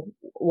all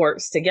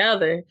works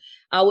together,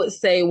 I would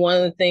say one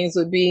of the things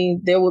would be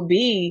there would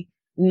be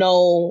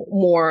no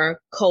more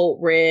cold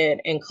red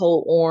and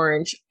cold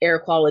orange air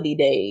quality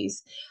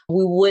days.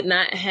 We would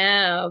not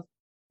have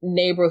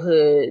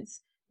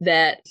neighborhoods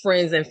that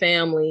friends and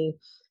family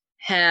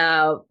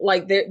have,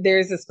 like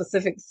there's a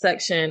specific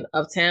section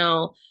of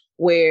town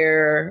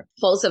where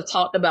folks have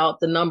talked about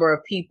the number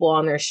of people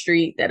on their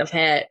street that have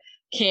had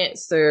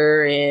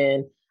cancer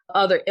and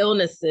other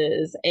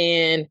illnesses,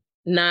 and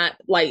not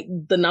like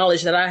the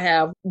knowledge that I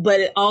have, but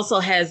it also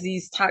has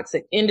these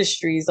toxic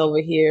industries over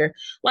here.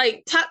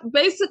 Like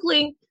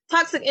basically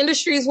toxic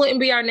industries wouldn't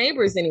be our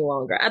neighbors any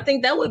longer. I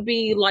think that would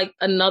be like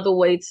another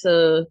way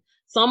to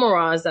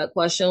summarize that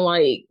question.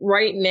 Like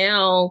right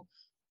now,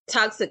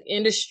 toxic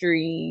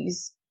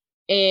industries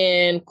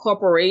and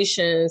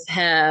corporations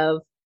have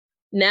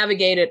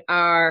navigated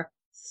our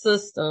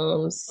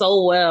systems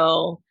so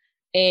well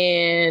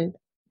and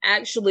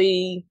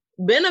actually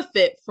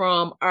benefit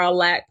from our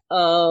lack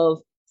of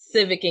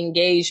civic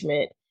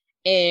engagement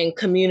and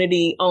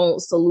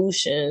community-owned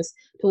solutions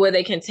to where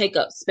they can take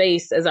up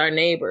space as our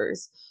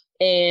neighbors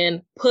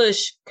and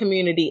push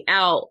community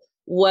out,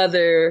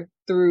 whether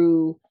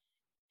through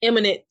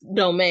eminent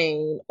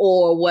domain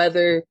or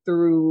whether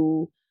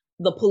through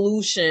the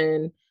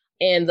pollution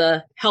and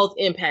the health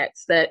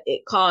impacts that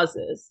it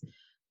causes.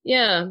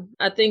 Yeah,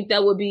 I think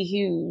that would be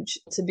huge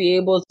to be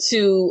able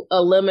to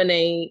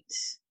eliminate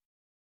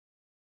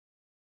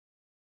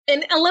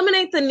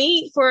the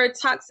need for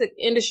toxic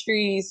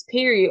industries,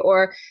 period,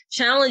 or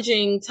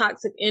challenging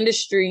toxic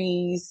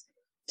industries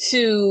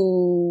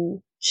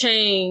to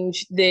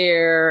change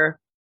their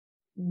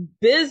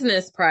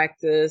business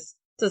practice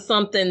to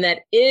something that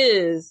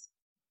is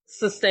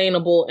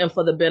sustainable and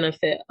for the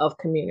benefit of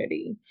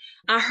community.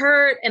 I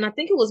heard, and I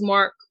think it was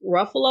Mark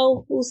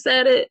Ruffalo who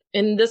said it,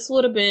 and this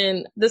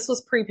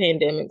was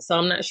pre-pandemic, so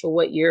I'm not sure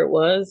what year it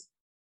was,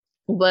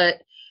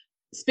 but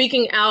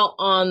speaking out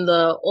on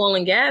the oil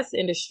and gas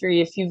industry,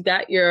 if you've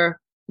got your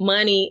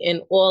money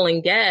in oil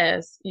and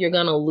gas, you're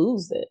going to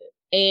lose it.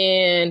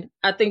 And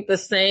I think the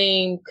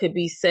same could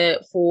be said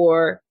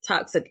for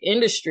toxic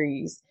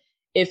industries.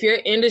 If your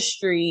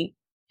industry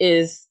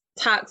is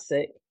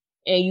toxic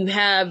and you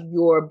have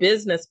your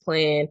business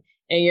plan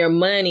and your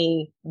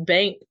money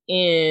banked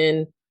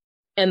in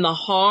the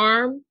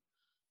harm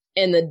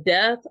and the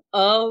death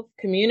of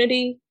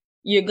community,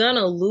 you're going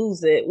to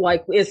lose it.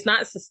 Like, it's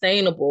not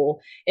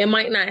sustainable. It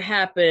might not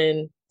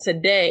happen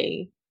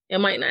today. It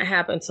might not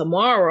happen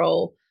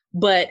tomorrow,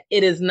 but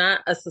it is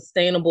not a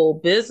sustainable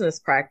business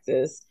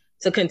practice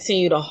to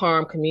continue to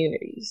harm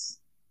communities.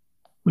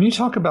 When you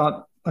talk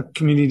about a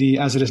community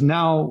as it is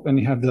now, and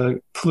you have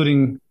the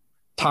polluting,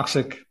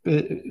 toxic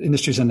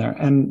industries in there,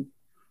 and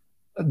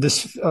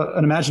this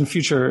an imagined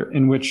future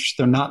in which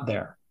they're not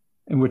there,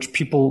 in which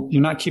people,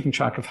 you're not keeping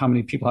track of how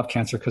many people have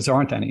cancer because there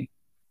aren't any.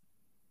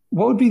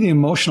 What would be the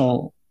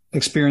emotional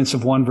experience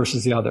of one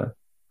versus the other?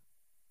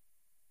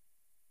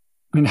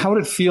 I mean, how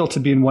would it feel to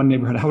be in one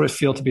neighborhood? How would it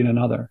feel to be in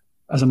another,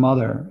 as a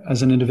mother,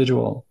 as an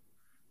individual?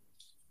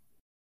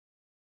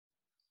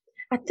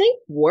 I think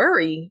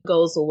worry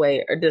goes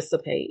away or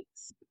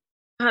dissipates.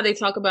 How they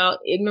talk about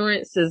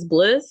ignorance is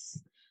bliss,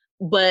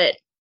 but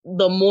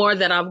the more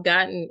that I've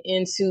gotten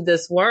into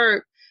this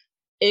work,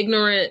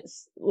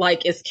 ignorance,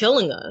 like, is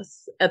killing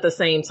us at the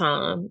same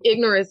time.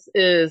 Ignorance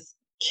is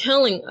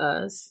killing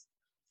us.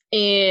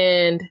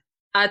 And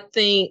I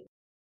think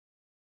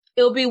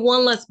it'll be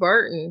one less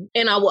burden.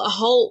 And I would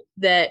hope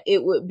that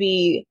it would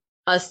be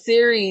a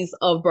series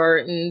of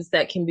burdens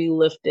that can be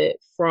lifted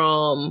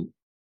from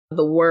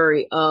the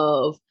worry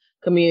of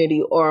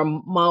community, or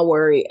my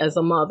worry as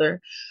a mother.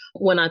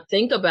 When I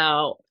think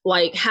about,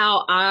 like,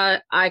 how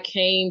I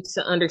came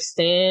to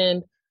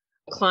understand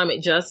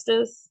climate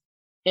justice,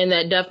 and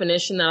that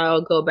definition that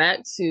I'll go back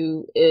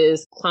to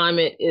is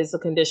climate is a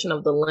condition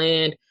of the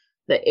land,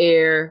 the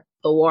air,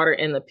 the water,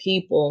 and the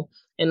people.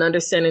 And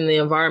understanding the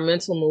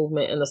environmental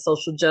movement and the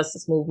social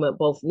justice movement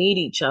both need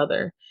each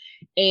other.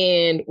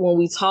 And when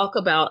we talk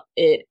about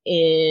it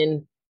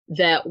in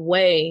that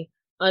way,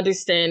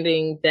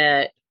 understanding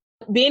that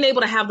being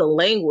able to have the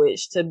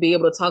language to be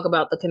able to talk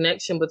about the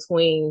connection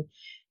between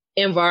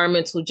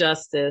environmental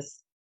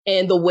justice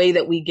and the way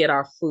that we get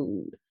our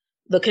food,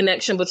 the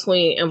connection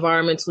between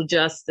environmental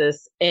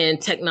justice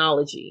and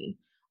technology,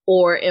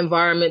 or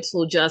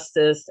environmental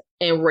justice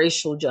and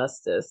racial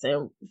justice,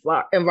 and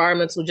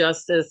environmental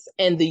justice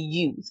and the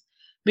youth.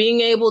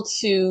 Being able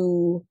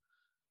to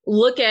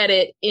look at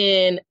it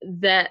in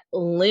that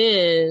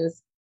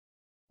lens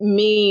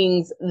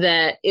means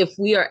that if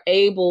we are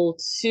able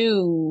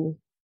to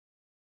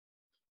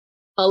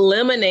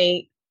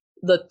eliminate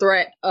the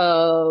threat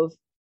of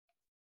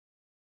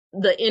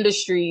the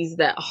industries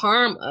that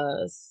harm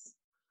us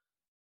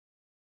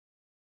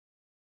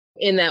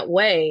in that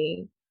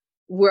way,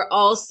 we're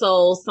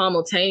also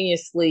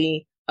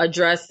simultaneously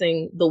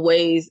addressing the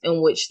ways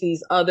in which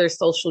these other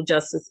social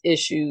justice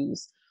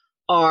issues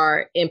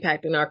are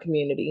impacting our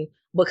community,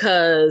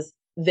 because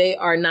they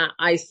are not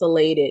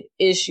isolated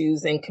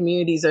issues, and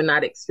communities are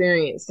not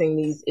experiencing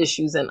these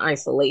issues in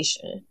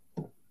isolation.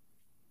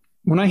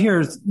 When I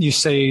hear you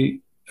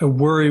say a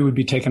worry would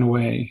be taken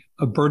away,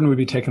 a burden would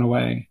be taken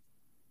away,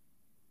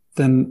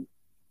 then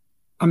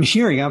I'm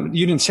hearing,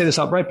 you didn't say this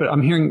outright, but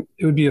I'm hearing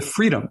it would be a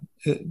freedom.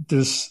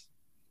 There's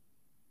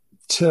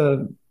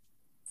to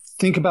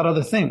think about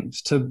other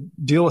things, to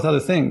deal with other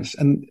things.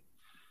 And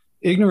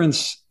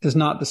ignorance is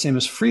not the same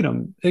as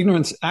freedom.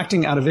 Ignorance,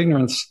 acting out of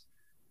ignorance,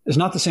 is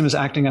not the same as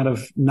acting out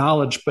of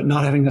knowledge, but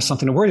not having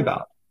something to worry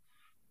about.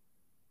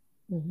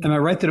 Mm-hmm. Am I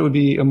right that it would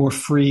be a more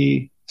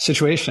free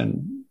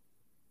situation?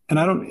 And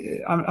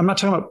I'm not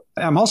talking about,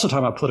 I'm also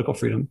talking about political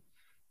freedom,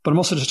 but I'm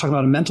also just talking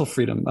about a mental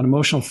freedom, an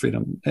emotional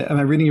freedom. Am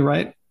I reading you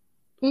right?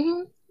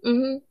 Mm-hmm.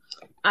 Mm-hmm.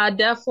 I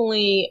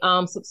definitely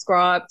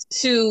subscribe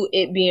to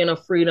it being a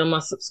freedom. I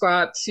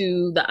subscribe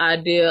to the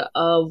idea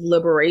of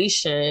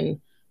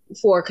liberation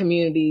for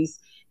communities,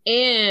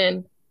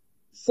 and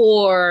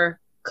for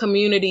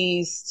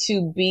communities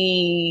to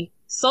be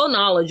so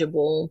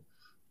knowledgeable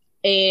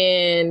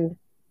and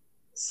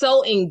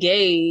so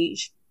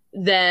engaged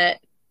that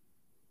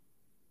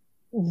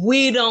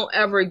we don't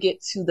ever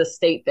get to the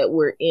state that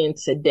we're in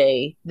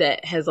today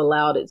that has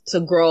allowed it to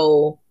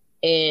grow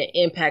and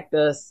impact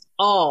us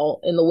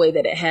all in the way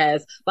that it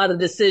has by the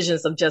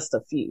decisions of just a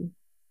few.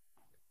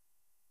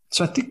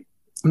 So I think,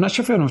 I'm not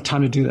sure if I have enough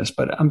time to do this,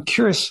 but I'm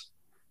curious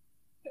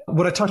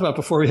what I talked about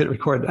before we hit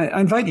record. I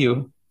invite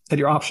you, at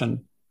your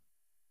option,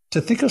 to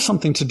think of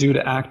something to do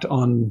to act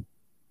on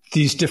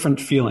these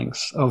different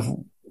feelings of,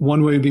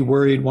 one would be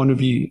worried, one would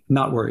be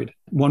not worried.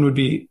 One would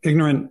be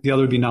ignorant, the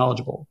other would be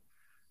knowledgeable.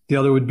 The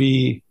other would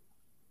be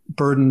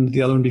burdened,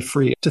 the other would be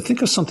free. To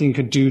think of something you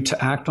could do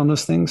to act on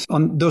those things,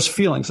 on those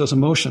feelings, those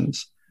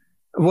emotions.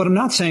 What I'm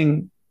not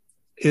saying,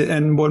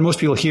 and what most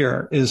people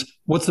hear, is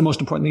what's the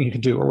most important thing you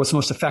could do, or what's the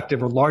most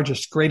effective or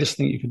largest, greatest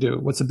thing you could do?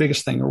 What's the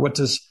biggest thing, or what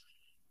does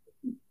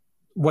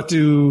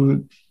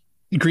Greenpeace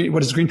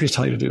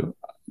tell you to do?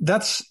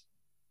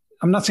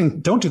 I'm not saying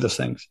don't do those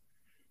things,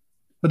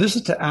 but this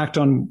is to act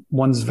on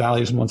one's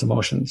values and one's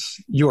emotions,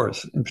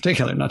 yours in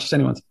particular, not just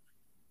anyone's.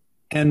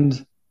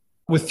 And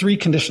with three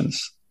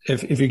conditions,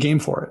 if you're game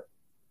for it,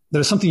 that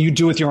it's something you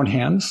do with your own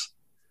hands,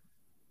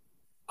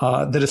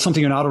 that it's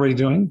something you're not already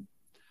doing,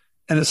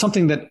 and it's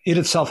something that it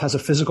itself has a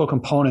physical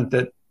component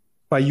that,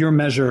 by your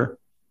measure,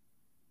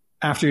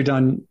 after you're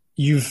done,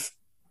 you've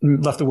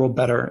left the world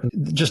better,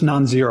 just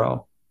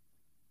non-zero.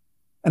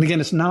 And again,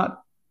 it's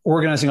not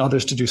organizing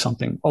others to do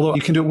something, although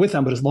you can do it with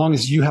them, but as long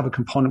as you have a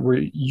component where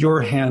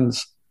your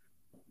hands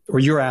or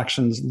your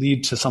actions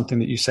lead to something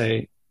that you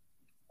say,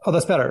 oh,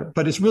 that's better.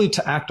 But it's really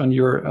to act on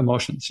your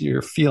emotions,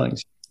 your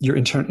feelings, your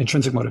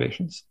intrinsic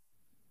motivations.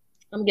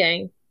 I'm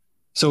game.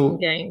 So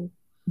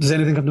does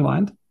anything come to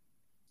mind?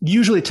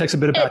 Usually it takes a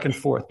bit of back and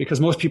forth because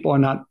most people are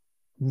not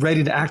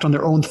ready to act on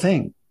their own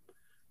thing.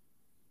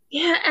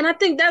 Yeah. And I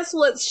think that's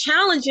what's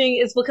challenging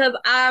is because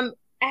I'm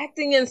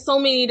acting in so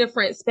many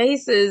different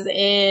spaces.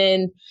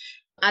 And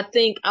I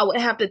think I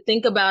would have to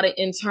think about it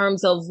in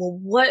terms of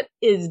what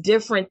is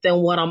different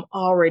than what I'm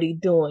already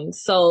doing.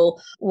 So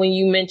when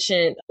you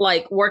mentioned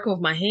like working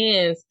with my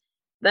hands,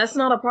 that's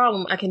not a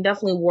problem. I can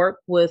definitely work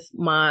with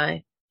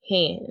my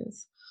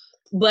hands.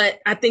 But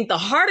I think the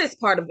hardest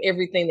part of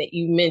everything that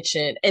you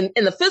mentioned and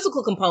the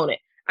physical component,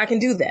 I can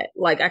do that.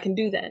 Like I can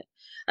do that.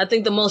 I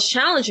think the most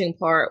challenging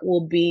part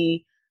will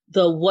be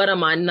the what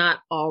am I not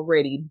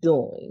already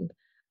doing?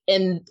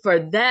 And for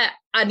that,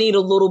 I need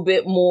a little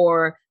bit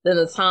more than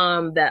the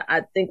time that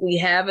I think we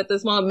have at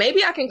this moment.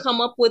 Maybe I can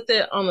come up with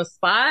it on the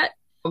spot.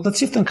 Let's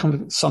see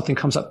if something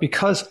comes up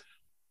because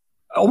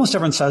almost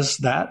everyone says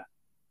that.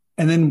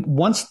 And then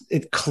once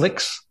it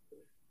clicks,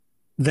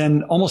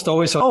 then almost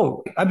always,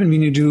 oh, I've been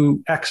meaning to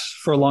do X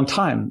for a long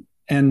time.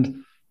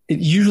 And it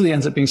usually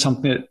ends up being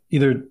something that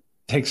either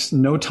takes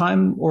no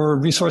time or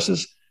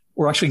resources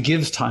or actually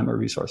gives time or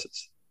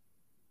resources.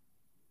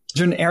 Is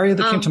there an area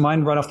that came to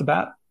mind right off the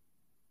bat?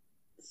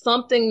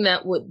 Something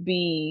that would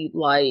be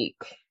like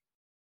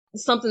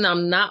something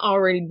I'm not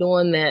already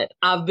doing that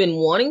I've been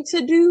wanting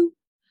to do.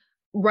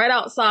 Right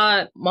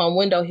outside my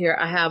window here,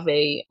 I have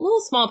a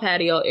little small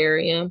patio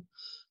area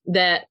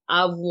that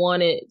I've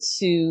wanted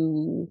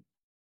to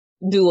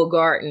do a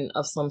garden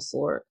of some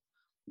sort,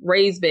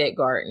 raised bed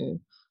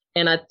garden.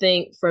 And I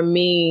think for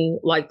me,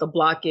 like the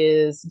block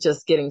is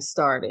just getting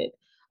started.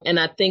 And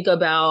I think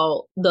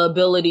about the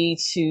ability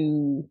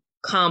to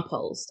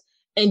compost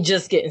and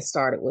just getting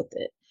started with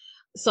it.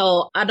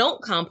 So I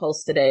don't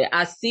compost today.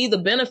 I see the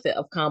benefit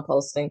of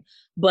composting,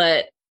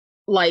 but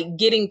like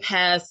getting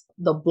past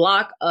the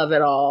block of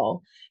it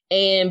all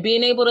and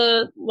being able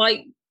to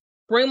like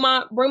bring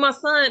my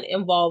son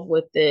involved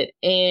with it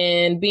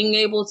and being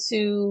able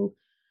to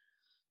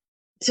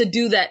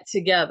do that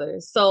together.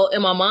 So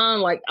in my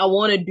mind, like I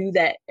want to do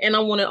that. And I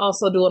want to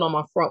also do it on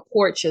my front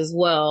porch as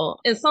well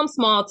in some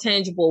small,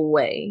 tangible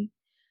way.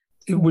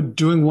 Would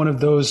doing one of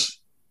those,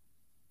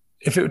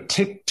 if it would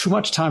take too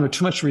much time or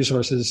too much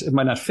resources, it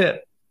might not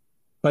fit.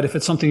 But if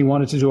it's something you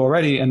wanted to do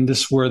already and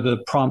this were the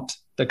prompt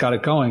that got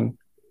it going,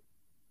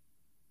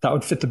 that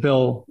would fit the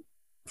bill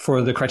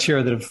for the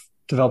criteria that have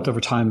developed over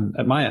time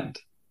at my end.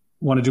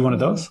 Want to do one of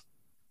those?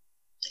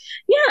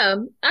 Yeah,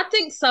 I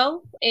think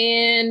so.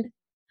 And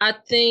I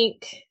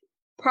think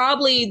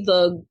probably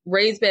the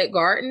raised bed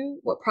garden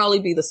would probably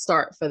be the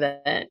start for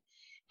that.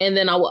 And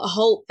then I would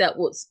hope that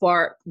would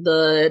spark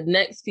the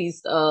next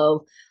piece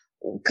of,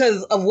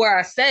 because of where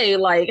I say,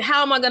 like,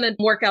 how am I going to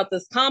work out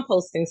this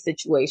composting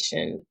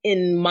situation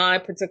in my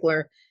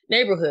particular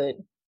neighborhood?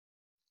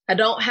 I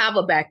don't have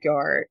a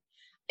backyard.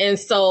 And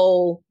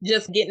so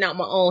just getting out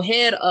my own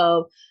head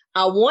of,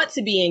 I want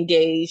to be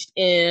engaged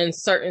in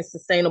certain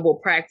sustainable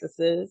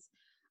practices,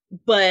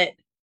 but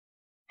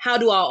how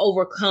do I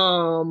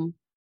overcome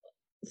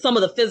some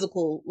of the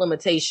physical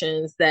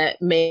limitations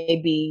that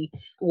may be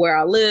where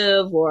I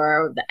live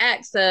or the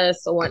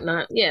access or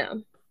whatnot? Yeah,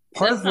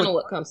 that's kind of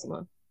what comes to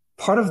mind.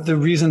 Part of the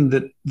reason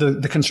that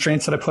the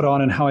constraints that I put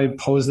on and how I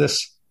pose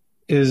this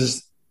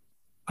is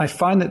I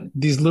find that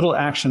these little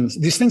actions,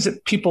 these things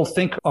that people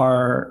think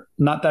are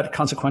not that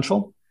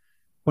consequential,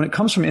 when it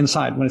comes from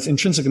inside, when it's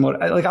intrinsic,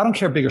 like I don't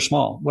care big or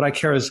small. What I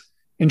care is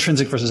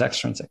intrinsic versus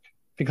extrinsic.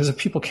 Because if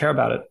people care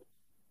about it,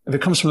 if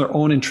it comes from their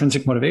own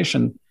intrinsic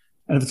motivation,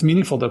 and if it's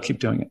meaningful, they'll keep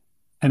doing it.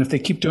 And if they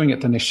keep doing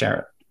it, then they share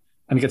it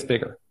and it gets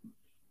bigger.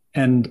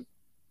 And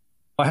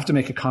I have to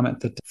make a comment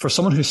that for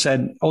someone who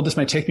said, oh, this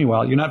might take me a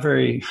while, you're not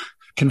very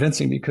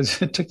convincing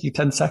because it took you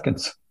 10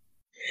 seconds.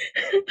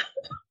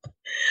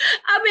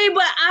 I mean,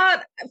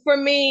 for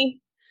me,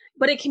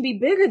 but it can be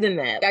bigger than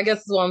that. I guess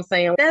is what I'm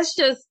saying. That's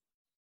just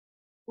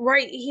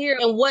right here.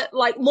 And what,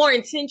 like, more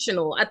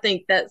intentional. I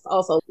think that's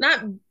also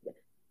not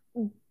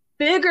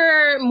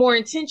bigger, more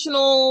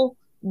intentional,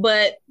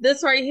 but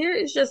this right here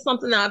is just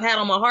something that I've had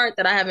on my heart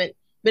that I haven't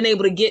been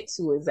able to get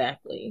to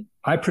exactly.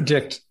 I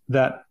predict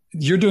that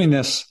you're doing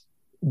this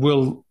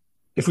will,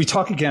 if we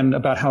talk again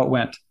about how it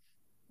went,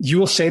 you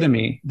will say to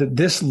me that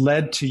this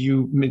led to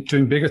you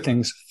doing bigger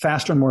things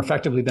faster and more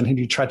effectively than had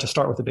you tried to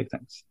start with the big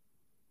things.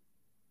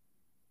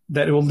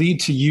 That it will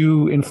lead to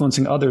you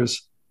influencing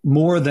others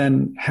more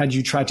than had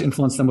you tried to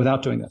influence them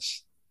without doing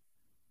this.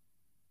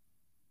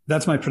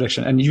 That's my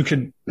prediction. And you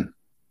can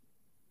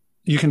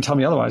tell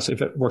me otherwise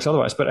if it works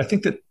otherwise. But I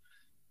think that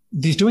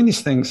doing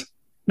these things.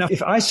 Now,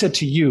 if I said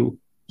to you,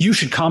 you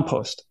should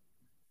compost,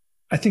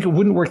 I think it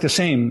wouldn't work the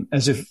same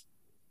as if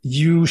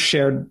you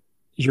shared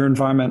your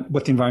environment,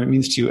 what the environment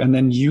means to you, and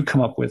then you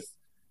come up with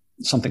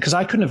something. Because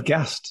I couldn't have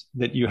guessed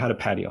that you had a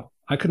patio.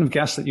 I couldn't have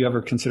guessed that you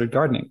ever considered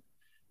gardening.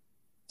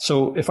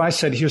 So if I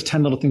said, here's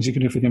 10 little things you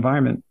can do for the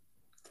environment,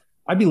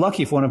 I'd be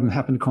lucky if one of them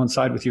happened to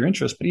coincide with your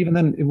interest. But even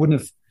then,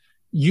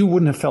 you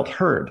wouldn't have felt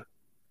heard,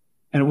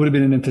 and it would have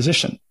been an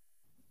imposition.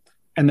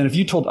 And then if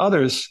you told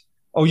others,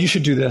 oh, you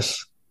should do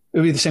this, it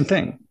would be the same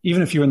thing,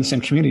 even if you were in the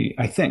same community,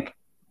 I think.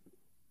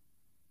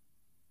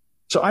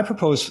 So I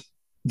propose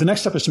the next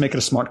step is to make it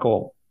a SMART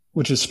goal,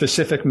 which is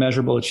specific,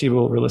 measurable,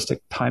 achievable,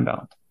 realistic,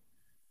 time-bound.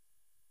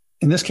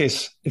 In this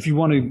case, if you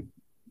want to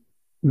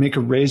make a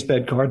raised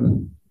bed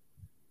garden,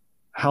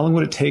 how long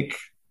would it take?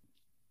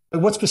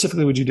 What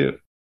specifically would you do?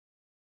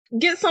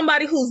 Get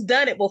somebody who's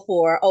done it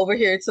before over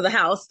here to the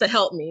house to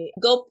help me.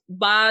 Go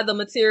buy the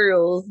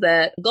materials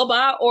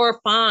or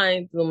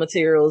find the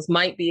materials,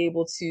 might be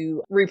able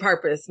to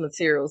repurpose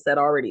materials that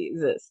already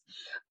exist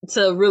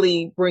to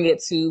really bring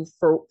it to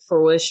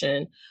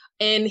fruition.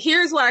 And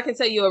here's what I can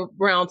tell you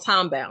around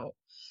time bound.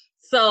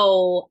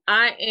 So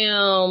I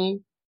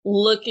am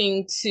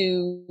looking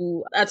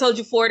to, I told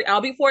you 40,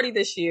 I'll be 40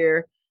 this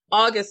year.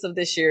 August of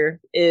this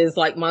year is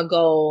like my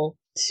goal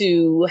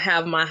to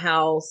have my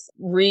house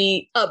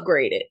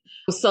upgraded.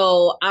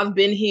 So I've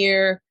been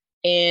here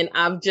and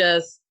I've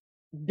just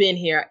been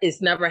here. It's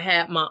never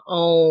had my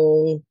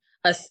own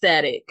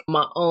aesthetic,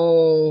 my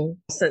own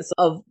sense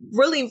of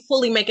really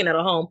fully making it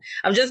a home.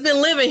 I've just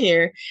been living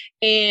here.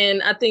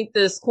 And I think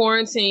this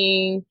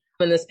quarantine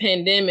and this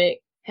pandemic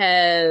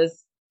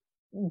has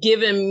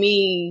given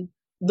me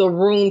the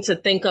room to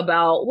think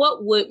about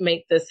what would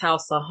make this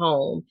house a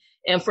home.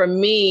 And for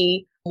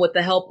me, with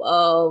the help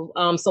of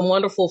some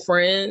wonderful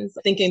friends,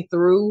 thinking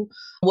through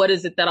what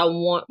is it that I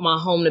want my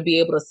home to be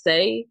able to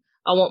say.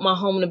 I want my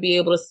home to be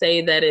able to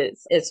say that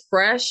it's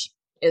fresh,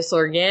 it's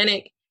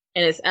organic,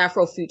 and it's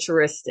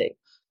Afrofuturistic.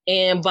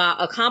 And by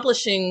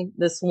accomplishing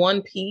this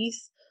one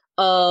piece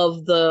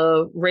of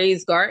the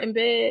raised garden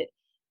bed,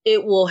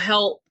 it will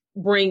help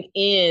bring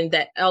in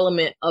that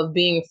element of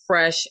being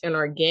fresh and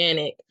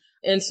organic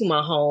into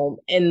my home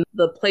and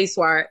the place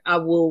where I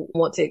will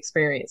want to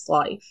experience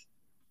life.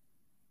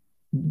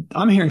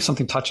 I'm hearing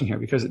something touching here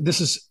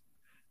because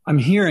I'm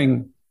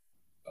hearing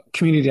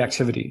community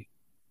activity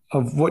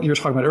of what you were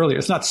talking about earlier.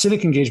 It's not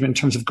civic engagement in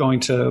terms of going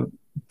to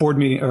board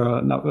meeting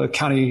or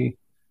county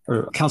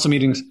or council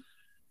meetings,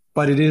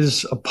 but it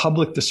is a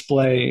public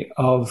display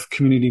of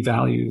community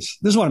values.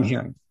 This is what I'm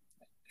hearing.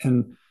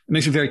 And it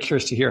makes me very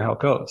curious to hear how it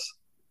goes.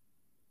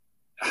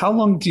 How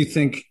long do you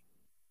think,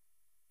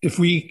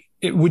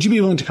 would you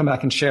be willing to come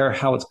back and share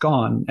how it's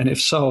gone? And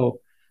if so,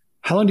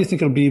 how long do you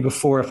think it'll be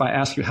before, if I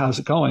ask you, how's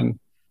it going,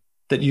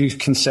 that you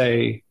can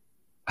say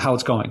how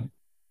it's going?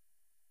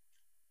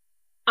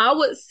 I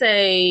would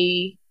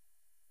say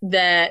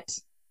that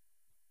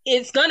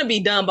it's going to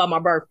be done by my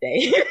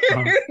birthday.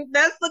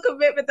 That's the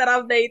commitment that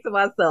I've made to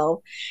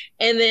myself.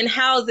 And then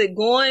how's it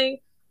going?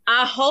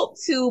 I hope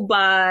to,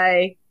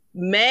 by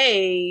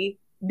May,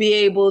 be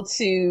able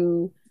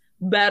to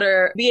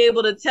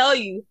tell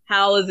you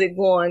how is it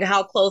going,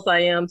 how close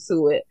I am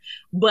to it.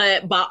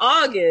 But by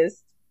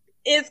August,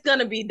 it's going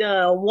to be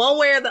done one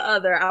way or the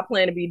other. I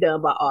plan to be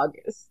done by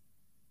August.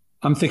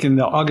 I'm thinking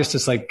that August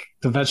is like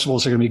the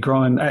vegetables are going to be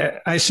growing.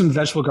 I assume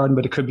vegetable garden,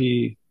 but it could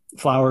be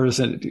flowers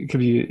and it could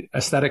be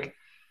aesthetic.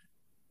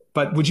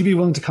 But would you be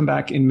willing to come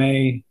back in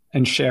May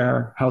and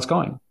share how it's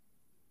going?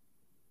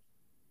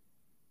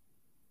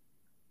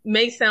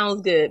 May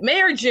sounds good.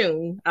 May or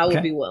June, I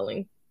would be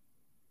willing.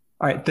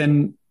 All right.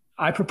 Then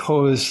I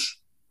propose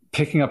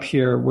picking up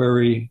here where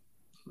we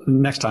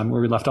left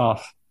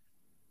off,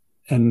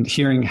 and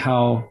hearing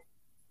how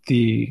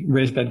the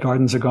raised bed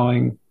gardens are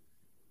going.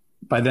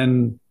 By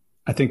then,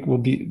 I think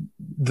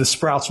the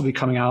sprouts will be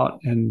coming out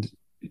and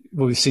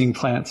we'll be seeing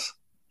plants.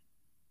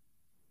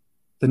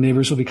 The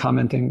neighbors will be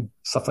commenting,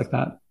 stuff like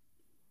that.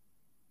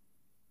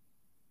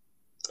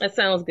 That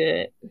sounds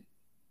good.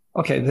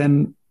 Okay,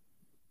 then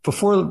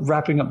before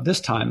wrapping up this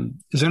time,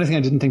 is there anything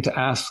I didn't think to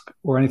ask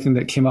or anything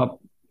that came up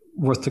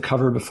worth to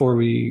cover before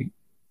we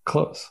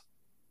close?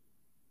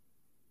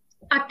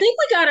 I think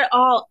we got it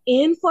all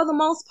in for the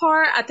most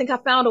part. I think I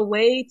found a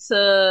way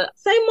to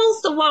say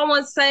most of what I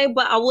want to say,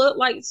 but I would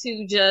like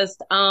to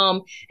just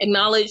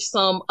acknowledge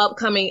some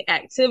upcoming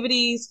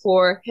activities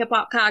for Hip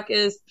Hop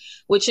Caucus,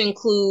 which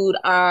include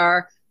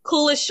our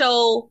Coolest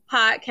Show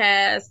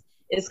podcast.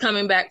 It's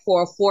coming back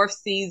for a 4th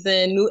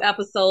season. New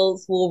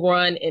episodes will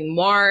run in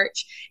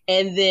March.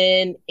 And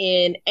then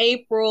in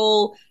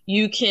April,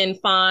 you can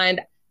find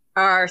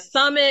our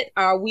summit,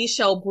 our We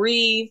Shall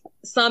Breathe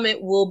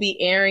summit, will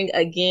be airing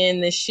again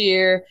this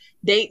year.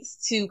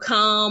 Dates to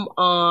come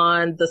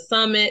on the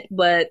summit,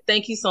 but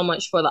thank you so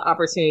much for the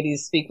opportunity to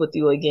speak with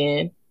you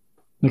again.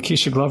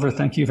 Nikisha Glover,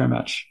 thank you very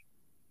much.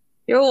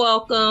 You're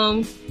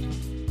welcome.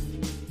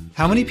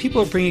 How many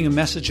people are bringing a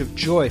message of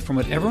joy from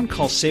what everyone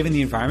calls saving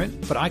the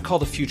environment, but I call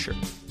the future?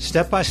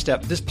 Step by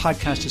step, this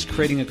podcast is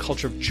creating a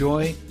culture of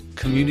joy,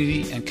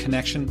 community, and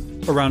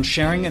connection around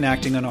sharing and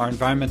acting on our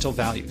environmental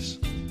values.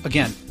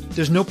 Again,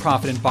 there's no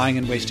profit in buying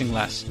and wasting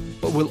less,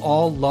 but we'll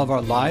all love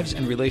our lives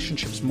and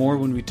relationships more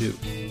when we do.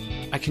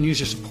 I can use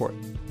your support.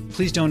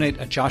 Please donate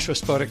at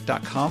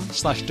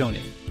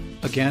joshuaspodek.com/donate.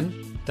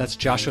 Again, that's That's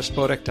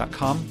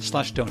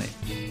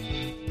joshuaspodek.com/donate.